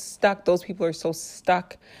so stuck. Those people are so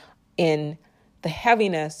stuck in the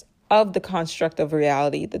heaviness of the construct of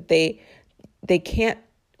reality that they can't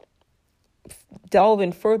delve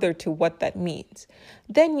in further to what that means.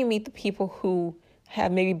 Then you meet the people who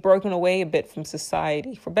have maybe broken away a bit from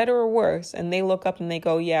society, for better or worse, and they look up and they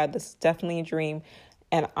go, yeah, this is definitely a dream.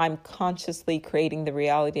 And I'm consciously creating the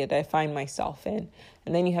reality that I find myself in.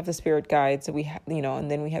 And then you have the spirit guides that we have, you know,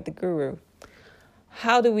 and then we have the guru.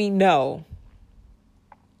 How do we know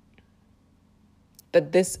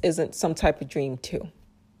that this isn't some type of dream too?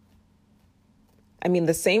 I mean,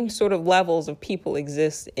 the same sort of levels of people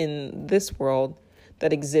exist in this world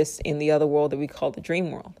that exists in the other world that we call the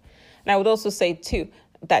dream world. And I would also say too,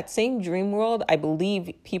 that same dream world, I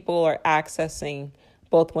believe people are accessing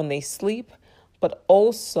both when they sleep, but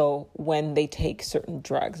also when they take certain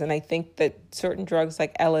drugs. And I think that certain drugs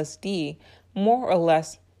like LSD more or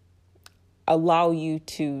less allow you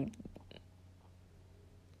to,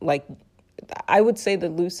 like, I would say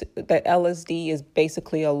that LSD is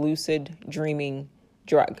basically a lucid dreaming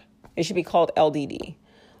drug. It should be called LDD,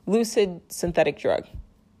 lucid synthetic drug,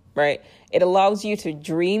 right? It allows you to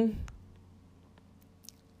dream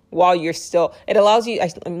while you're still,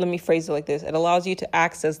 let me phrase it like this. It allows you to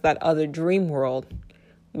access that other dream world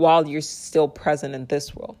while you're still present in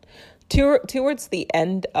this world. Towards the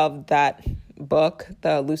end of that book,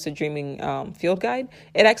 the Lucid Dreaming Field Guide,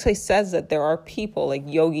 it actually says that there are people like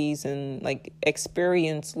yogis and like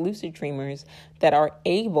experienced lucid dreamers that are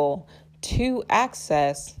able to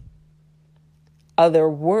access other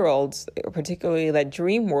worlds, particularly that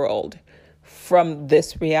dream world, from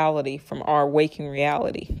this reality, from our waking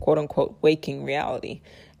reality, quote unquote, waking reality.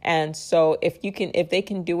 And so if they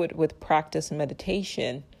can do it with practice and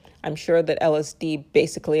meditation, I'm sure that LSD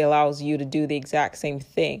basically allows you to do the exact same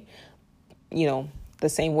thing. You know, the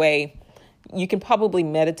same way you can probably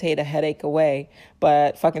meditate a headache away,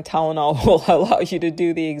 but fucking Tylenol will allow you to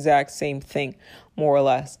do the exact same thing, more or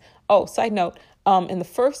less. Oh, side note, in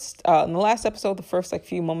the last episode, the first like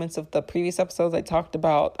few moments of the previous episodes, I talked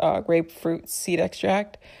about grapefruit seed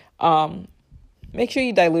extract. Make sure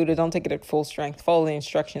you dilute it. Don't take it at full strength. Follow the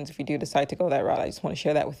instructions if you do decide to go that route. I just want to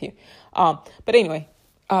share that with you. But anyway,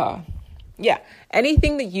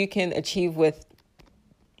 anything that you can achieve with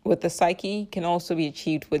with the psyche can also be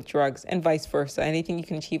achieved with drugs, and vice versa. Anything you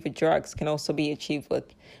can achieve with drugs can also be achieved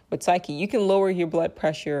with psyche. You can lower your blood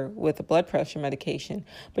pressure with a blood pressure medication,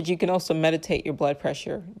 but you can also meditate your blood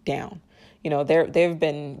pressure down. There have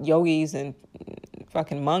been yogis and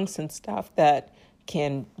fucking monks and stuff that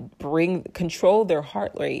can control their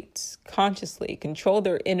heart rates consciously, control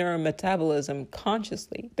their inner metabolism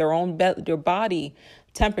consciously, their body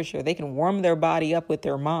temperature. They can warm their body up with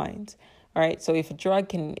their minds. All right. So if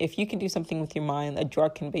you can do something with your mind, a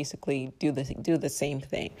drug can basically do the same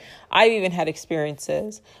thing. I've even had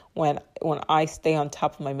experiences when I stay on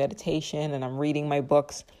top of my meditation and I'm reading my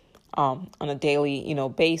books on a daily,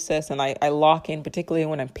 basis. And I lock in, particularly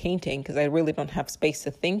when I'm painting, because I really don't have space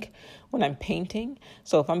to think when I'm painting.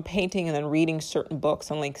 So if I'm painting and then reading certain books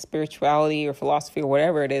on like spirituality or philosophy or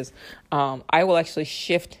whatever it is, I will actually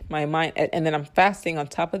shift my mind. And then I'm fasting on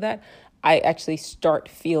top of that. I actually start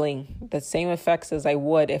feeling the same effects as I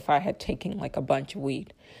would if I had taken like a bunch of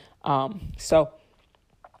weed. So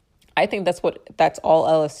I think that's all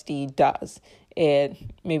LSD does. It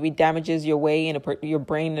maybe damages your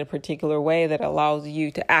brain in a particular way that allows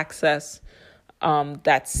you to access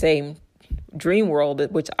that same dream world,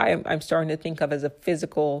 which I'm starting to think of as a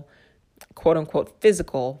physical, quote unquote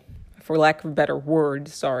physical, for lack of a better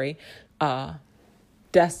word,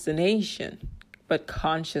 destination, but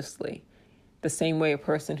consciously, the same way a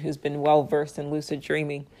person who's been well versed in lucid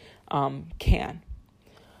dreaming can.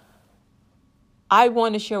 I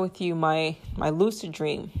want to share with you my lucid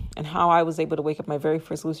dream and how I was able to wake up my very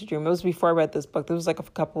first lucid dream. It was before I read this book. This was like a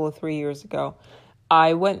couple of 3 years ago.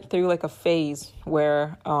 I went through like a phase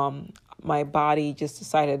where my body just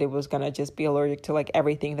decided it was going to just be allergic to like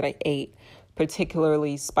everything that I ate,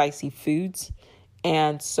 particularly spicy foods.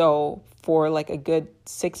 And so for like a good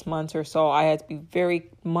 6 months or so, I had to be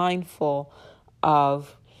very mindful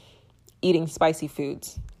of eating spicy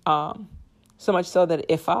foods. So much so that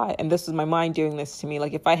and this is my mind doing this to me,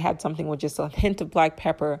 like if I had something with just a hint of black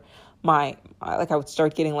pepper, I would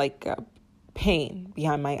start getting like pain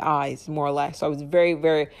behind my eyes, more or less. So I was very,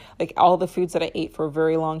 very, like all the foods that I ate for a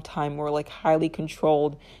very long time were like highly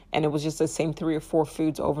controlled. And it was just the same 3 or 4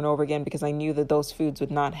 foods over and over again because I knew that those foods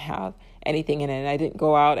would not have anything in it. And I didn't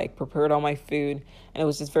go out, I prepared all my food, and it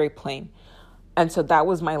was just very plain. And so that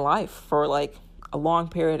was my life for like a long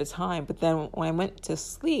period of time. But then when I went to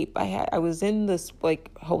sleep, I was in this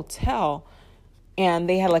like hotel, and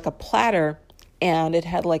they had like a platter, and it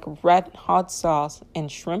had like red hot sauce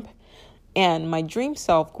and shrimp. And my dream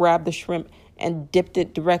self grabbed the shrimp and dipped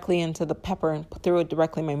it directly into the pepper and threw it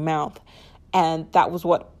directly in my mouth. And that was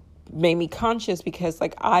what made me conscious, because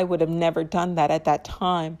like I would have never done that at that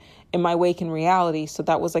time in my waking reality. So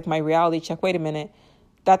that was like my reality check. Wait a minute.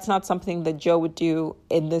 That's not something that Joe would do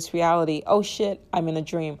in this reality. Oh shit, I'm in a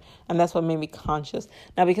dream. And that's what made me conscious.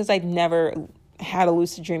 Now, because I'd never had a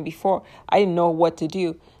lucid dream before, I didn't know what to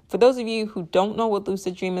do. For those of you who don't know what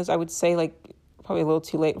lucid dream is, I would say like probably a little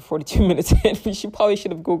too late, 42 minutes in. You probably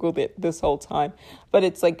should have Googled it this whole time. But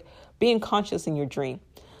it's like being conscious in your dream.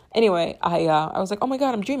 Anyway, I was like, oh my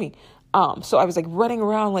God, I'm dreaming. So I was like running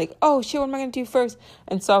around like, oh shit, what am I going to do first?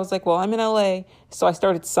 And so I was like, well, I'm in LA. So I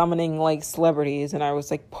started summoning like celebrities, and I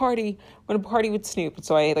was like, I'm going to party with Snoop. And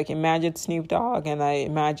so I like imagined Snoop Dogg, and I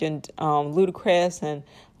imagined Ludacris and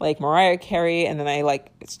like Mariah Carey. And then I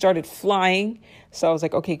like started flying. So I was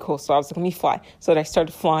like, okay, cool. So I was like, let me fly. So I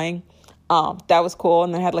started flying. That was cool.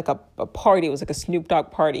 And then I had like a party. It was like a Snoop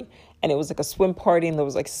Dogg party. And it was like a swim party, and there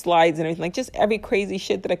was like slides and everything, like just every crazy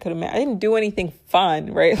shit that I could imagine. I didn't do anything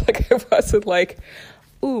fun, right? Like I wasn't like,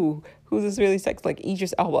 ooh, who's this really sexy? Like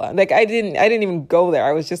Idris Elba. Like I didn't even go there.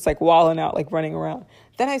 I was just like wilding out, like running around.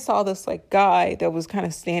 Then I saw this like guy that was kind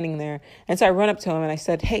of standing there. And so I run up to him and I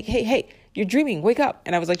said, hey, you're dreaming, wake up.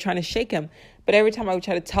 And I was like trying to shake him. But every time I would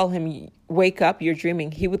try to tell him, wake up, you're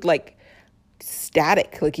dreaming, he would like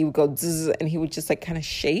static, like he would go zzz, and he would just like kind of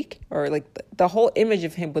shake, or like the whole image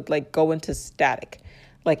of him would like go into static,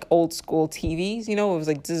 like old school TVs, it was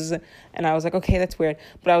like zzz, and I was like, okay, that's weird.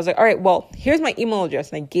 But I was like, all right, well, here's my email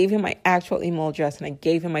address, and I gave him my actual email address, and I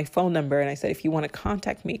gave him my phone number, and I said, if you want to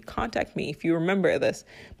contact me if you remember this.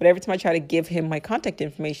 But every time I try to give him my contact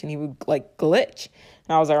information, he would like glitch.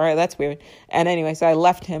 And I was like, all right, that's weird. And anyway, so I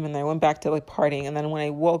left him and I went back to like partying. And then when I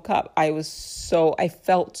woke up, I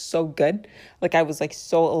felt so good. Like I was like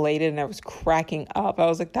so elated, and I was cracking up. I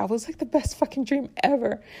was like, that was like the best fucking dream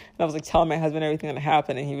ever. And I was like telling my husband everything that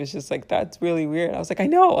happened. And he was just like, that's really weird. I was like, I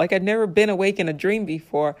know, like I'd never been awake in a dream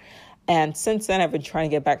before. And since then I've been trying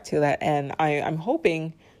to get back to that. And I'm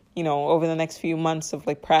hoping, over the next few months of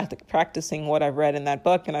like practicing what I've read in that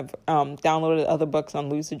book, and I've downloaded other books on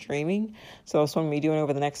lucid dreaming. So that's what I'm going to be doing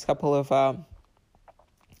over the next couple of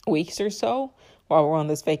weeks or so while we're on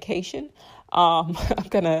this vacation. I'm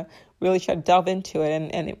going to really try to delve into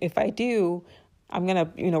it. And if I do, I'm going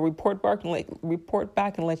to, report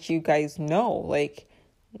back and let you guys know, like,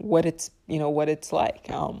 what it's like.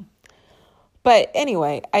 But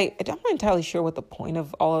anyway, I'm not entirely sure what the point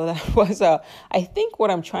of all of that was. I think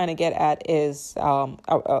what I'm trying to get at is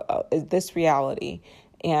this reality.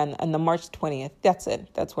 And on the March 20th, that's it.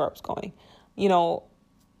 That's where I was going.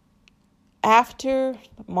 After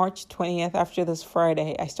March 20th, after this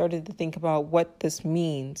Friday, I started to think about what this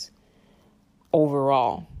means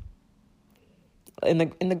overall. In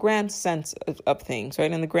the grand sense of things,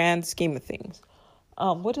 right? In the grand scheme of things.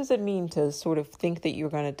 What does it mean to sort of think that you're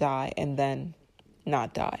going to die and then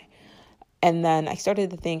not die? And then I started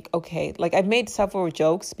to think, okay, like I've made several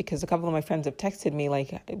jokes because a couple of my friends have texted me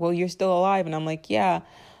like, well, you're still alive. And I'm like, yeah.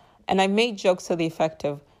 And I made jokes to the effect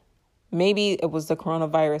of, maybe it was the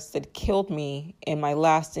coronavirus that killed me in my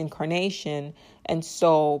last incarnation. And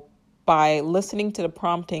so by listening to the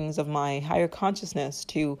promptings of my higher consciousness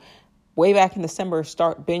to way back in December,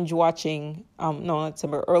 start binge watching,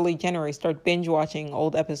 early January, start binge watching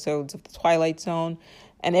old episodes of The Twilight Zone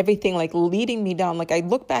and everything, like leading me down. Like I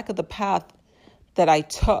look back at the path that I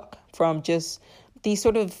took from just these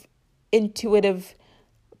sort of intuitive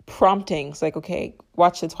promptings, like, okay,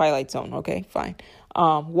 watch The Twilight Zone. Okay, fine.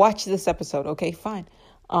 Watch this episode. Okay, fine.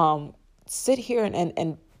 Sit here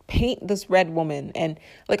and paint this red woman, and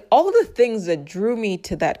like all the things that drew me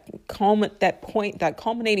to that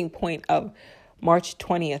culminating point of March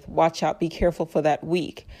 20th. Watch out, be careful for that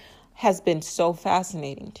week, has been so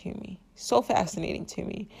fascinating to me.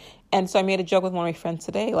 And so I made a joke with one of my friends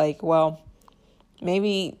today, like, well,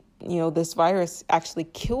 maybe, this virus actually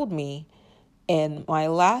killed me in my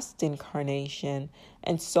last incarnation.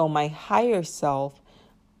 And so my higher self,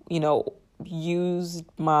 used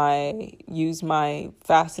my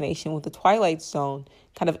fascination with the Twilight Zone,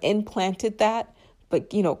 kind of implanted that, but,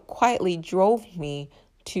 quietly drove me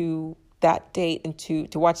to that date and to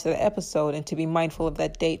watch that episode and to be mindful of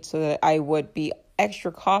that date so that I would be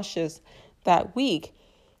extra cautious that week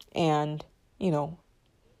and,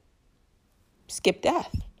 skip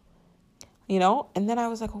death, and then I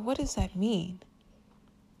was like, well, what does that mean?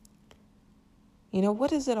 What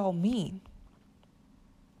does it all mean?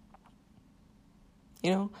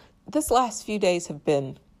 This last few days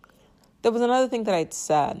there was another thing that I'd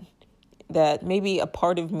said, that maybe a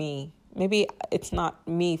part of me, maybe it's not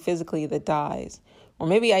me physically that dies, or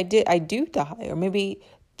maybe I do die, or maybe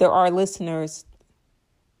there are listeners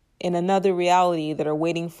in another reality that are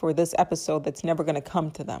waiting for this episode that's never going to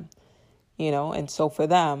come to them, and so for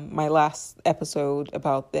them, my last episode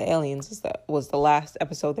about the aliens was the last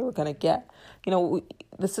episode they were going to get.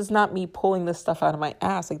 This is not me pulling this stuff out of my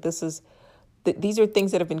ass. Like these are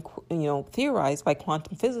things that have been, theorized by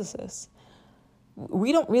quantum physicists.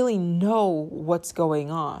 We don't really know what's going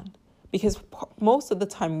on because most of the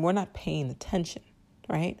time we're not paying attention,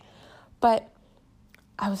 right? But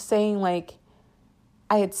I was saying, like,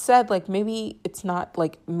 I had said, like, maybe it's not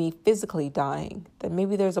like me physically dying, that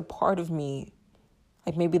maybe there's a part of me,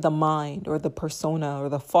 like maybe the mind or the persona or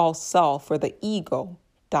the false self or the ego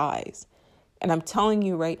dies. And I'm telling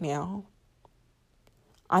you right now,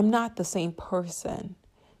 I'm not the same person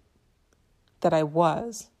that I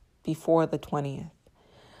was before the 20th.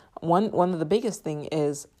 One of the biggest thing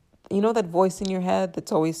is, that voice in your head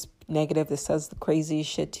that's always negative, that says the craziest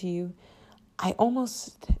shit to you. I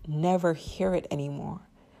almost never hear it anymore.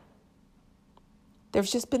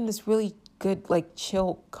 There's just been this really good, like,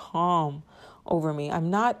 chill calm over me.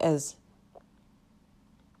 I'm not as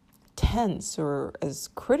tense or as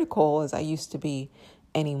critical as I used to be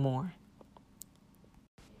anymore.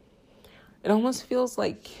 It almost feels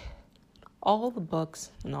like all the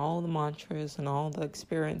books and all the mantras and all the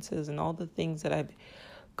experiences and all the things that I've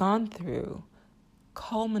gone through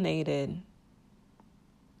culminated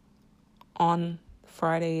on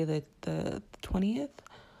Friday the 20th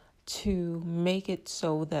to make it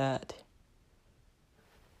so that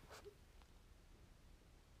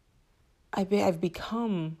I've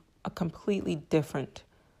become a completely different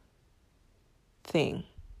thing.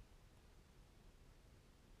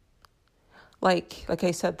 Like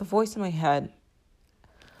I said, the voice in my head.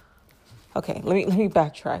 Okay, let me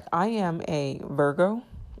backtrack. I am a Virgo,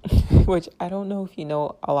 which I don't know if you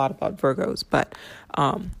know a lot about Virgos, but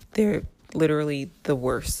they're literally the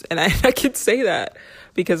worst. And I can say that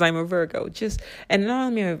because I'm a Virgo. And not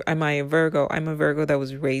only am I a Virgo, I'm a Virgo that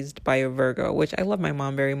was raised by a Virgo, which I love my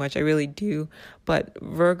mom very much. I really do. But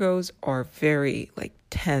Virgos are very like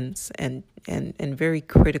tense and very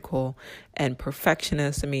critical and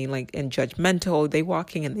perfectionist. I mean, like, and judgmental. They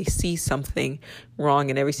walk in and they see something wrong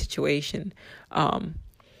in every situation. And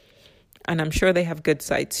I'm sure they have good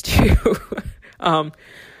sides too.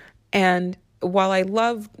 And while I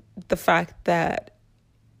love the fact that,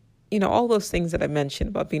 all those things that I mentioned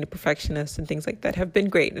about being a perfectionist and things like that have been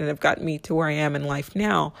great and have gotten me to where I am in life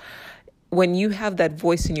now, when you have that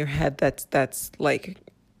voice in your head that's like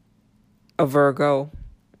a Virgo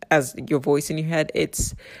as your voice in your head,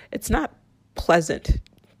 it's not pleasant,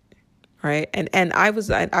 right? And I was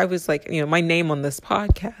like, my name on this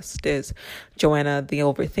podcast is Joanna the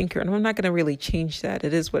Overthinker, and I'm not going to really change that.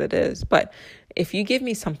 It is what it is. But if you give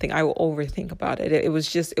me something, I will overthink about it. It was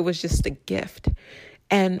just a gift.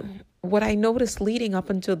 And what I noticed leading up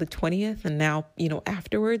until the 20th and now,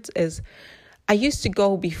 afterwards is I used to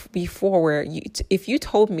go before where if you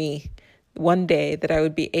told me one day that I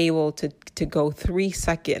would be able to go 3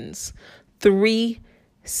 seconds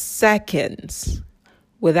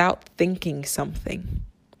without thinking something,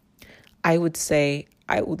 I would say,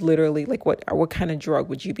 I would literally, like, what kind of drug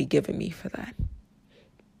would you be giving me for that?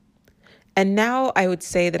 And now I would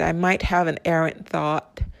say that I might have an errant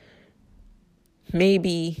thought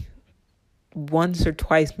maybe once or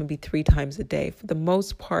twice, maybe 3 times a day. For the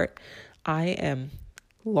most part, I am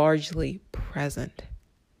largely present.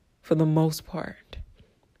 For the most part.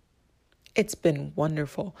 It's been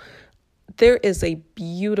wonderful. There is a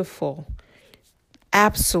beautiful,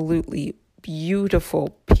 absolutely beautiful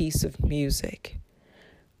piece of music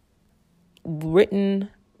written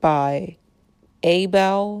by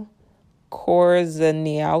Abel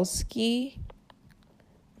Korzeniowski.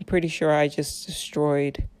 I'm pretty sure I just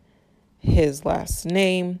destroyed his last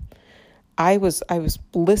name. I was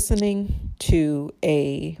listening to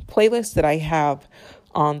a playlist that I have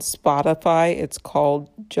on Spotify. It's called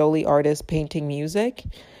Jolie Artist Painting Music.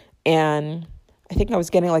 And I think I was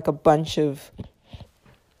getting like a bunch of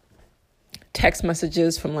text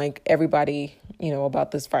messages from like everybody, about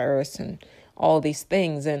this virus and all these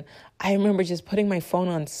things. And I remember just putting my phone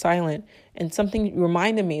on silent, and something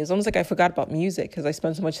reminded me. It's almost like I forgot about music because I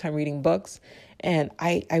spent so much time reading books. And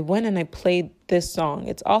I went and I played this song.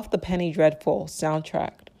 It's off the Penny Dreadful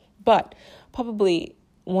soundtrack, but probably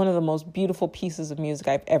one of the most beautiful pieces of music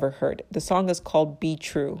I've ever heard. The song is called Be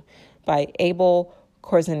True by Abel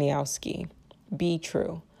Korzeniowski. Be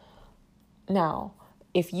True. Now,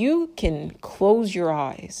 if you can close your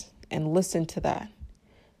eyes and listen to that,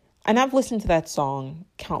 and I've listened to that song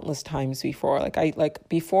countless times before.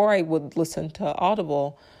 Before I would listen to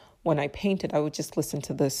Audible, when I painted, I would just listen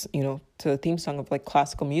to this, to the theme song of like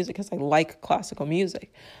classical music because I like classical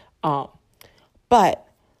music. But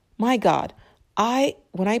my God,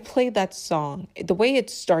 when I played that song, the way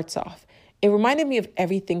it starts off, it reminded me of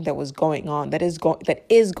everything that was going on, that is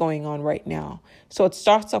going on right now. So it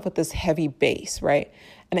starts off with this heavy bass, right?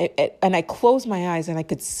 And I closed my eyes and I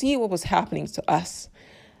could see what was happening to us.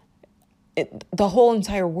 The whole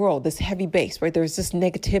entire world, this heavy bass, right? There's this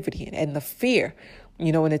negativity and the fear,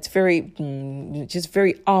 and it's very, just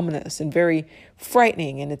very ominous and very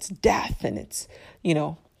frightening, and it's death and it's,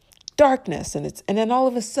 darkness, and then all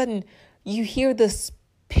of a sudden you hear this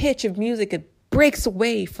pitch of music. It breaks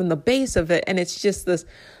away from the bass of it, and it's just this.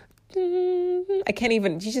 I can't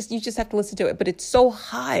even. You just have to listen to it, but it's so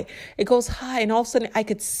high. It goes high, and all of a sudden, I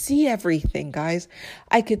could see everything, guys.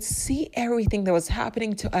 I could see everything that was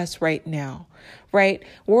happening to us right now, right?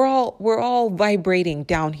 We're all vibrating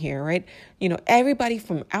down here, right? Everybody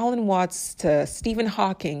from Alan Watts to Stephen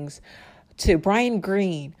Hawking's to Brian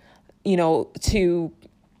Greene, to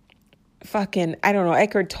fucking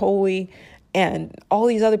Eckhart Tolle. And all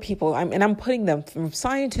these other people, I'm putting them from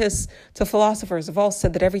scientists to philosophers, have all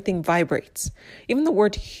said that everything vibrates. Even the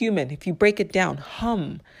word human, if you break it down,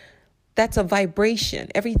 hum, that's a vibration.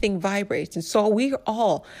 Everything vibrates. And so we're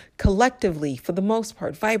all collectively, for the most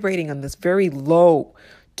part, vibrating on this very low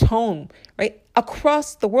tone, right?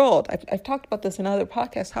 Across the world. I've talked about this in other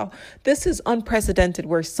podcasts, how this is unprecedented,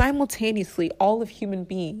 where simultaneously all of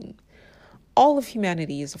humanity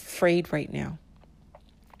is afraid right now.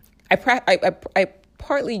 I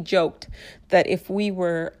partly joked that if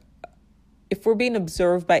we're being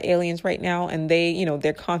observed by aliens right now, and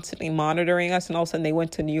they're constantly monitoring us, and all of a sudden they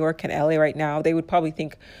went to New York and LA right now, they would probably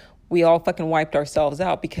think we all fucking wiped ourselves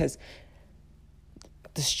out because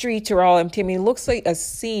the streets are all empty. I mean, it looks like a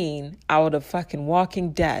scene out of fucking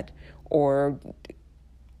Walking Dead or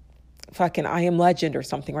fucking I Am Legend or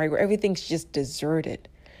something, right? Where everything's just deserted.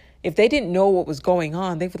 If they didn't know what was going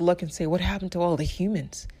on, they would look and say, what happened to all the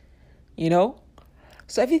humans? You know?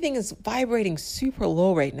 So everything is vibrating super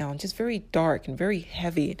low right now and just very dark and very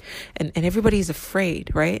heavy, and everybody's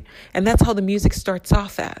afraid, right? And that's how the music starts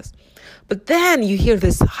off as. But then you hear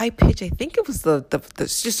this high pitch, I think it was the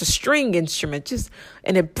just a string instrument,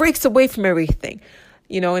 and it breaks away from everything.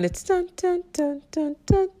 And it's dun, dun, dun, dun,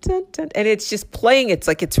 dun, dun, dun, and it's just playing. It's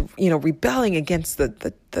like it's, rebelling against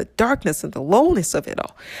the darkness and the lowness of it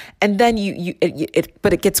all. And then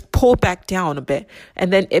but it gets pulled back down a bit.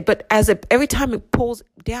 And then every time it pulls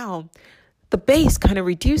down, the bass kind of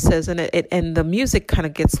reduces, and the music kind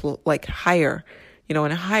of gets like higher,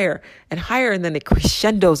 and higher and higher. And then it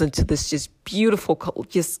crescendos into this just beautiful,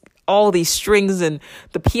 just all these strings and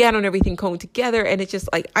the piano and everything going together. And it's just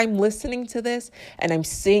like, I'm listening to this and I'm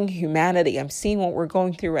seeing humanity. I'm seeing what we're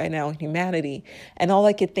going through right now in humanity. And all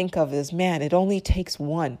I could think of is, man, it only takes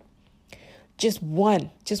just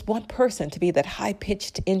one person to be that high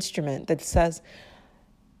pitched instrument that says,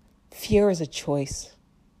 fear is a choice.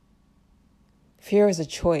 Fear is a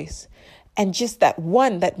choice. And just that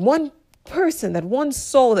one person, that one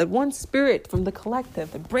soul, that one spirit from the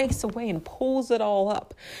collective that breaks away and pulls it all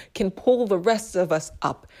up, can pull the rest of us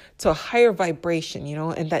up to a higher vibration,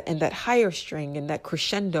 and that higher string and that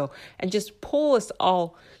crescendo, and just pull us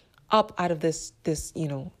all up out of this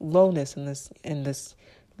lowness and this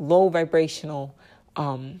low vibrational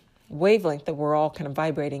wavelength that we're all kind of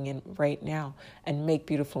vibrating in right now, and make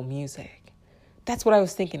beautiful music. That's what I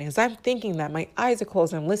was thinking. As I'm thinking that, my eyes are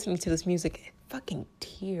closed and I'm listening to this music, fucking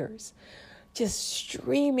tears just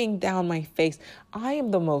streaming down my face. I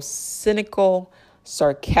am the most cynical,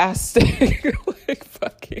 sarcastic,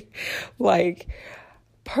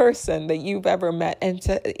 person that you've ever met. And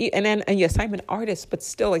yes, I'm an artist, but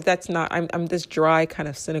still, like, that's not, I'm this dry kind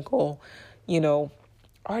of cynical,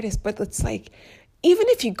 artist. But it's like, even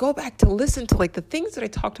if you go back to listen to like the things that I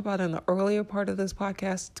talked about in the earlier part of this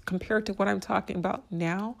podcast compared to what I'm talking about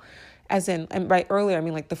now, and by earlier, I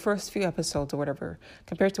mean like the first few episodes or whatever,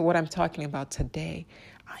 compared to what I'm talking about today,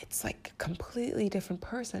 it's like a completely different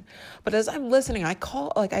person. But as I'm listening, I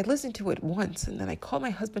listened to it once, and then I called my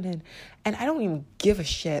husband in, and I don't even give a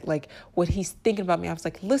shit like what he's thinking about me. I was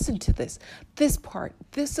like, listen to this part.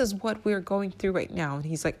 This is what we're going through right now. And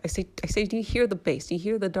he's like, I say, do you hear the bass? Do you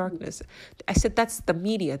hear the darkness? I said, that's the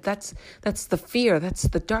media. That's the fear. That's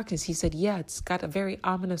the darkness. He said, yeah, it's got a very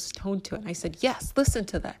ominous tone to it. And I said, yes, listen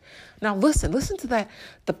to that. Now listen to that.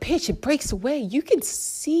 The pitch, it breaks away. You could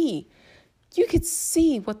see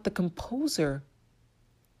what the composer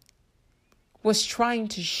was trying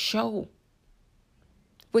to show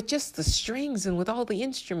with just the strings and with all the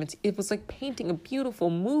instruments. It was like painting a beautiful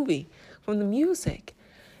movie from the music.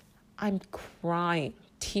 I'm crying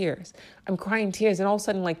tears. And all of a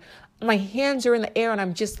sudden, like, my hands are in the air and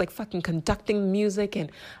I'm just like fucking conducting the music,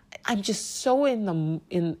 and I'm just so in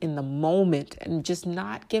the moment and just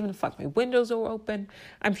not giving a fuck. My windows are open.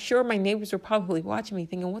 I'm sure my neighbors were probably watching me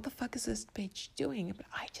thinking, what the fuck is this bitch doing? But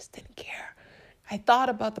I just didn't care. I thought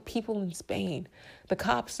about the people in Spain, the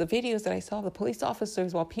cops, the videos that I saw, the police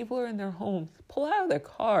officers, while people are in their homes, pull out of their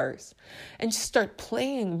cars and just start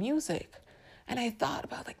playing music. And I thought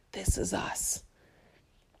about, like, this is us.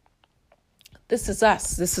 This is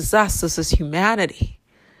us. This is us. This is humanity.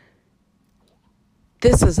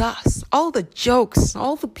 This is us. All the jokes,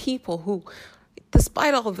 all the people who,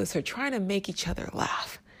 despite all of this, are trying to make each other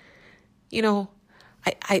laugh. My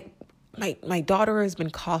daughter has been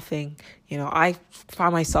coughing. I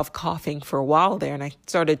found myself coughing for a while there, and I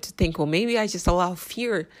started to think, well, maybe I just allow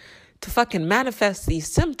fear to fucking manifest these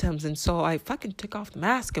symptoms. And so I fucking took off the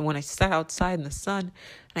mask, and when I sat outside in the sun,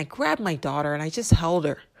 and I grabbed my daughter and I just held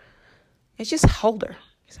her. I said,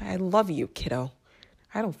 I love you, kiddo.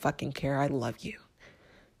 I don't fucking care. I love you.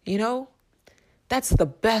 That's the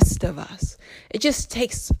best of us. It just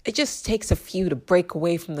takes a few to break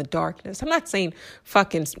away from the darkness. I'm not saying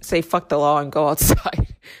fucking say fuck the law and go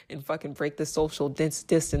outside and fucking break the social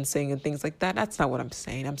distancing and things like that. That's not what I'm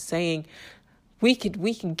saying. I'm saying we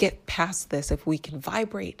can get past this if we can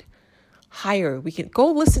vibrate higher. We can go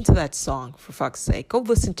listen to that song, for fuck's sake. Go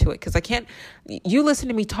listen to it, because you listen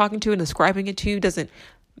to me talking to it and describing it to you doesn't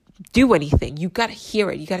do anything. You got to hear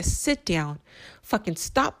it. You got to sit down, fucking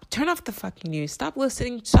stop, turn off the fucking news, stop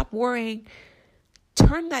listening, stop worrying,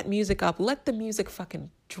 turn that music up, let the music fucking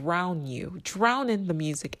drown in the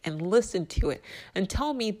music, and listen to it, and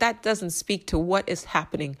tell me that doesn't speak to what is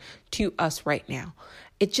happening to us right now.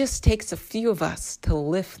 It just takes a few of us to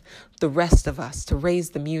lift the rest of us, to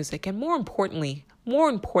raise the music. And more importantly,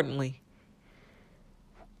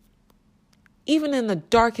 even in the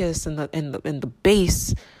darkest and in the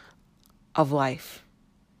base of life,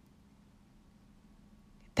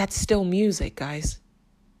 that's still music, guys.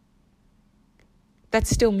 That's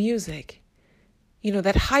still music.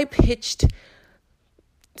 That high-pitched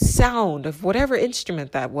sound of whatever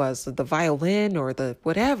instrument that was, the violin or the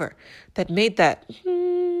whatever, that made that.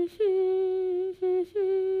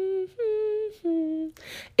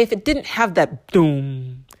 If it didn't have that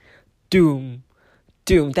doom, doom,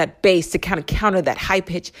 doom, that bass to kind of counter that high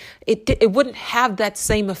pitch, it wouldn't have that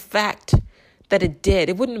same effect that it did.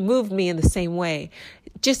 It wouldn't move me in the same way.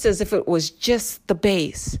 Just as if it was just the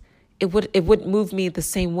bass, it wouldn't move me the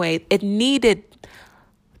same way. It needed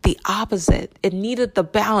the opposite. It needed the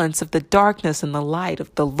balance of the darkness and the light,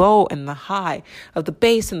 of the low and the high, of the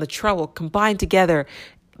bass and the treble combined together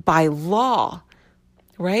by law,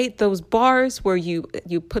 right? Those bars where you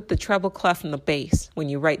put the treble clef in the bass when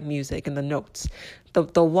you write music and the notes.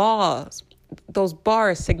 The laws, those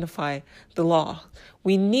bars signify the law.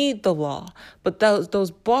 We need the law, but those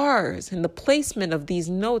bars and the placement of these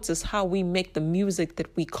notes is how we make the music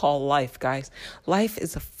that we call life, guys. Life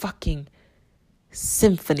is a fucking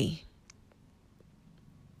symphony.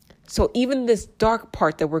 So even this dark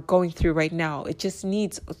part that we're going through right now, it just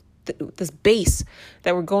needs this bass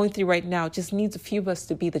that we're going through right now. It just needs a few of us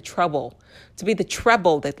to be the treble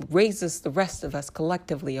that raises the rest of us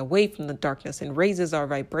collectively away from the darkness and raises our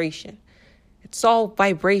vibration. It's all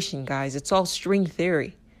vibration, guys. It's all string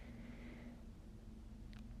theory.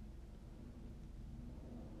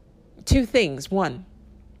 Two things. One,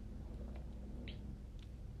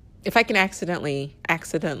 if I can accidentally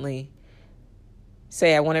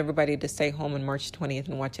say I want everybody to stay home on March 20th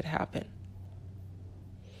and watch it happen,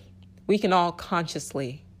 we can all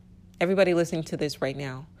consciously, everybody listening to this right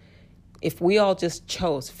now, if we all just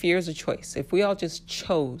chose, fear is a choice, if we all just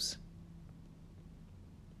chose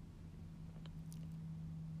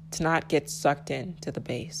to not get sucked into the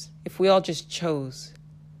bass, if we all just chose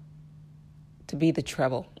to be the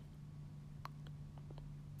treble,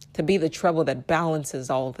 that balances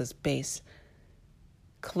all of this bass,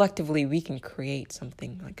 collectively we can create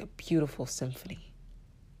something like a beautiful symphony.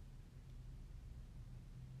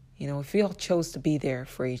 If we all chose to be there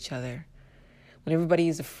for each other, when everybody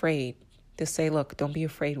is afraid, to say, look, don't be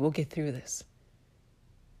afraid, we'll get through this.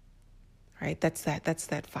 Right? That's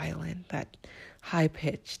that violin, that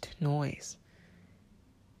high-pitched noise.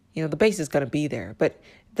 The bass is going to be there, but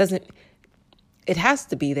it has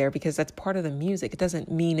to be there because that's part of the music. It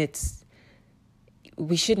doesn't mean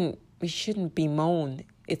we shouldn't bemoan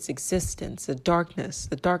its existence, the darkness,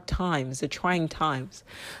 the dark times, the trying times,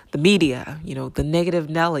 the media, the negative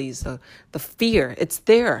Nellies, the fear. It's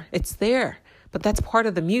there, but that's part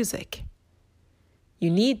of the music. You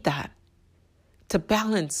need that to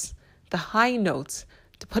balance the high notes,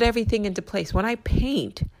 to put everything into place. When I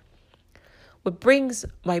paint, what brings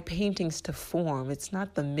my paintings to form, it's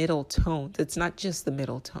not the middle tones. It's not just the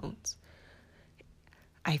middle tones.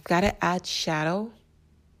 I've got to add shadow,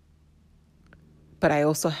 but I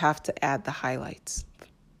also have to add the highlights.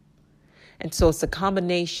 And so it's a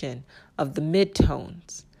combination of the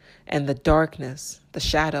midtones and the darkness, the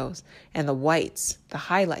shadows, and the whites, the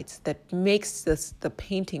highlights, that makes the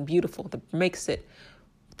painting beautiful, that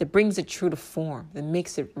brings it true to form, that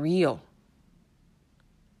makes it real.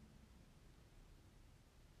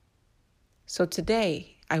 So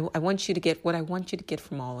today, I want you to get what I want you to get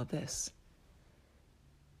from all of this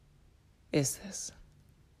is this.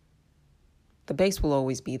 The bass will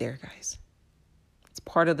always be there, guys. It's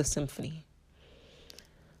part of the symphony.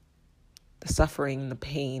 The suffering, the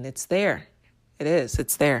pain, it's there. It is,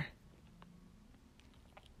 it's there.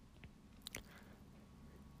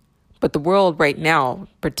 But the world right now,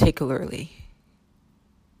 particularly,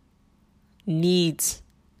 needs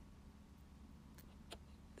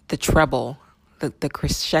the treble, the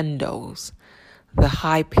crescendos, the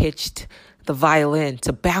high-pitched, the violin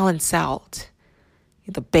to balance out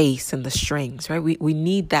the bass and the strings, right? We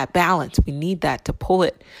need that balance. We need that to pull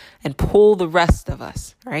it and pull the rest of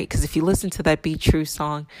us, right? Because if you listen to that Be True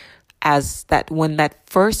song, when that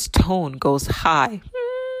first tone goes high,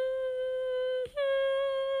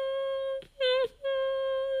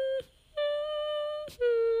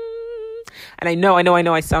 and I know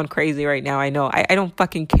I sound crazy right now. I know. I don't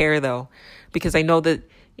fucking care though, because I know that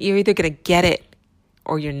you're either going to get it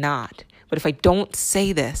or you're not. But if I don't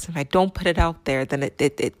say this, if I don't put it out there, then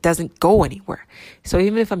it doesn't go anywhere. So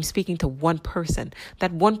even if I'm speaking to one person,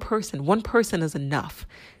 that one person is enough.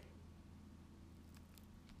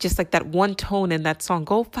 Just like that one tone in that song,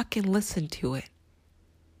 go fucking listen to it.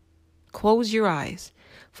 Close your eyes.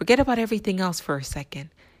 Forget about everything else for a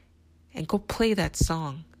second and go play that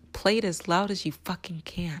song. Play it as loud as you fucking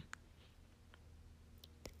can.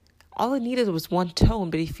 All it needed was one tone,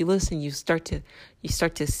 but if you listen, you start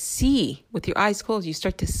to see with your eyes closed. You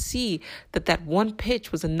start to see that one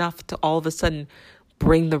pitch was enough to all of a sudden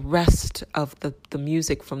bring the rest of the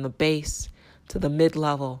music from the bass to the mid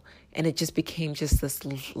level, and it just became just this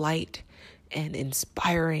light and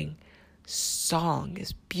inspiring song,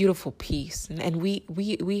 this beautiful piece, and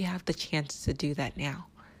we have the chance to do that now.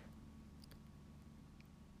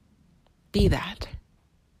 Be that.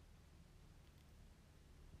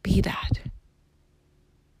 Be that.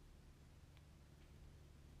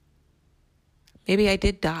 Maybe I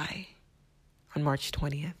did die on March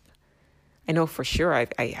 20th. I know for sure I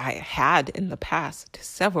had in the past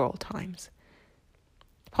several times.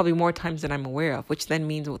 Probably more times than I'm aware of, which then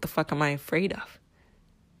means what the fuck am I afraid of?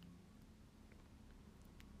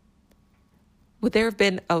 Would there have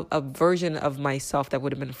been a version of myself that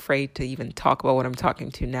would have been afraid to even talk about what I'm talking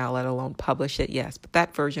to now, let alone publish it? Yes, but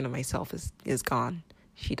that version of myself is gone.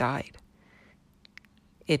 She died.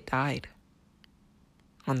 It died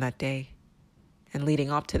on that day. And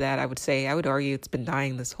leading up to that, I would argue it's been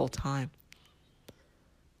dying this whole time.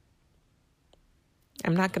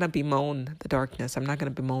 I'm not going to bemoan the darkness. I'm not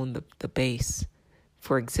going to bemoan the base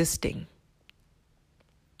for existing.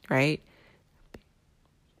 Right?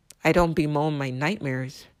 I don't bemoan my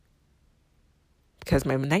nightmares because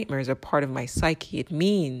my nightmares are part of my psyche. It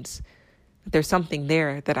means there's something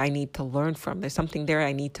there that I need to learn from. There's something there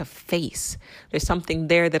I need to face. There's something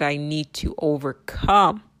there that I need to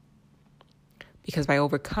overcome. Because by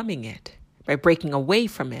overcoming it, by breaking away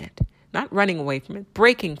from it, not running away from it,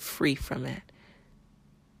 breaking free from it,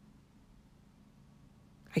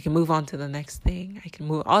 I can move on to the next thing. I can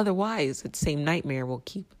move. Otherwise, the same nightmare will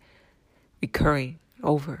keep recurring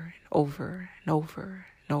over and over and over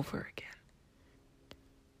and over again.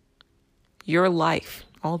 Your life,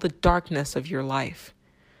 all the darkness of your life,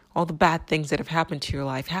 all the bad things that have happened to your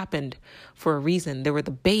life happened for a reason. They were the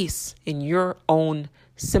bass in your own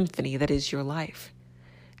symphony that is your life.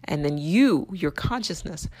 And then your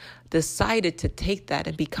consciousness, decided to take that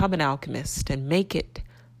and become an alchemist and make it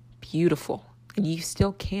beautiful. And you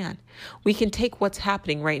still can. We can take what's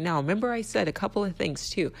happening right now. Remember I said a couple of things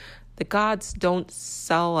too. The gods don't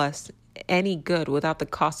sell us any good without the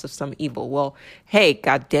cost of some evil. Well, hey,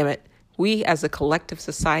 God damn it. We as a collective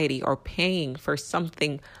society are paying for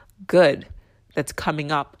something good that's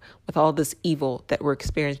coming up with all this evil that we're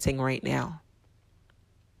experiencing right now.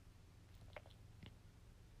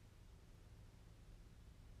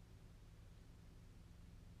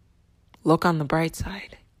 Look on the bright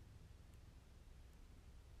side.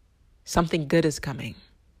 Something good is coming.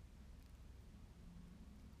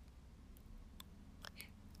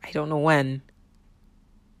 I don't know when.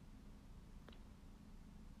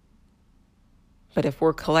 But if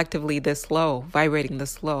we're collectively this low, vibrating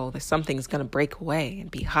this low, something's going to break away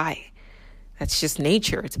and be high. That's just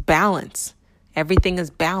nature. It's balance. Everything is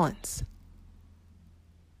balance.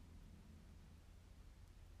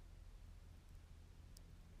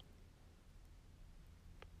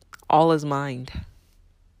 All is mind.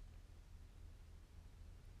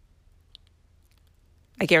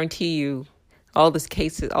 I guarantee you, all these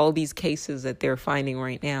cases that they're finding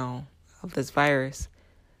right now of this virus,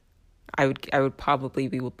 I would probably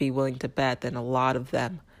be willing to bet that a lot of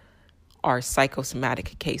them are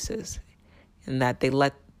psychosomatic cases, and that they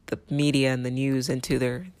let the media and the news into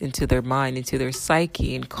their mind, into their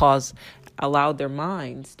psyche, and allowed their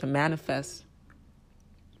minds to manifest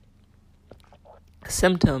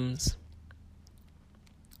symptoms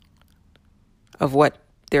of what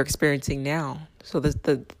they're experiencing now. So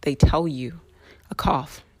they tell you a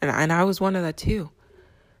cough, and I was one of that too.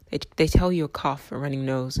 They tell you a cough, a running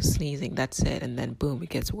nose, a sneezing, that's it, and then boom, it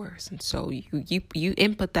gets worse. And so you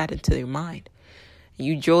input that into your mind.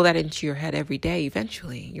 You drill that into your head every day.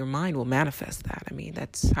 Eventually, your mind will manifest that. I mean,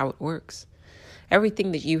 that's how it works.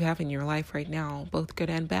 Everything that you have in your life right now, both good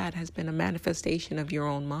and bad, has been a manifestation of your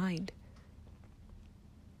own mind.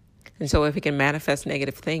 And so if it can manifest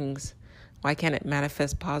negative things, why can't it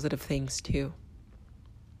manifest positive things too?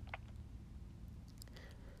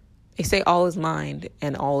 They say all is mind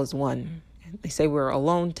and all is one. They say we're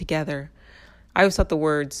alone together. I always thought the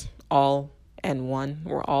words all and one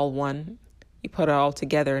were all one. You put it all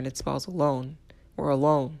together and it spells alone. We're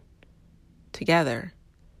alone together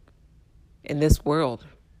in this world.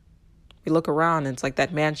 We look around and it's like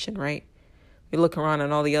that mansion, right? We look around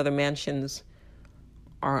and all the other mansions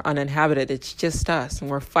are uninhabited. It's just us. And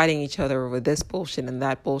we're fighting each other over this bullshit and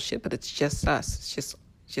that bullshit, but it's just us. It's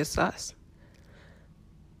just us.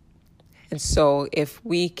 And so if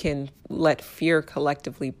we can let fear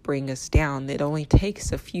collectively bring us down, it only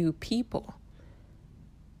takes a few people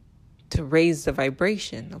to raise the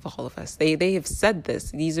vibration of all of us. They have said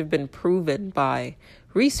this. These have been proven by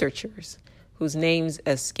researchers whose names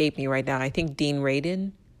escape me right now. I think Dean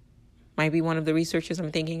Radin might be one of the researchers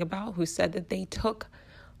I'm thinking about, who said that they took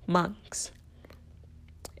monks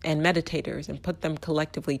and meditators and put them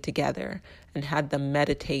collectively together and had them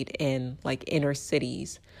meditate in like inner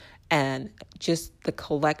cities, and just the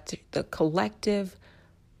collective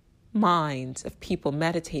minds of people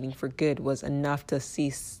meditating for good was enough to see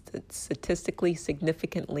statistically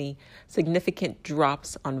significant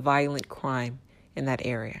drops on violent crime in that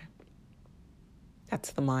area.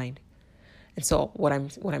 That's the mind. And so what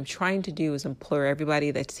I'm trying to do is implore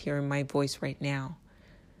everybody that's hearing my voice right now.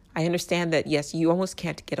 I understand that, yes, you almost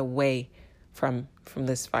can't get away from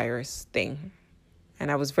this virus thing. And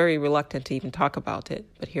I was very reluctant to even talk about it,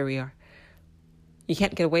 but here we are. You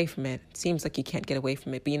can't get away from it. It seems like you can't get away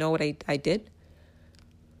from it. But you know what I did?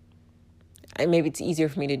 Maybe it's easier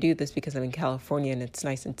for me to do this because I'm in California and it's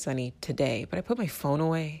nice and sunny today. But I put my phone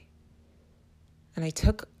away. And I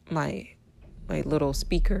took my little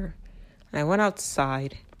speaker and I went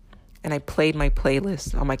outside and I played my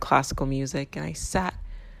playlist on my classical music. And I sat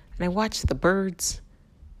and I watched the birds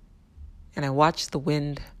and I watched the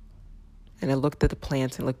wind and I looked at the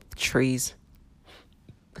plants and looked at the trees.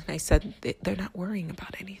 And I said, they're not worrying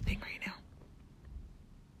about anything right now.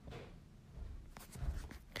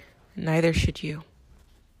 Neither should you.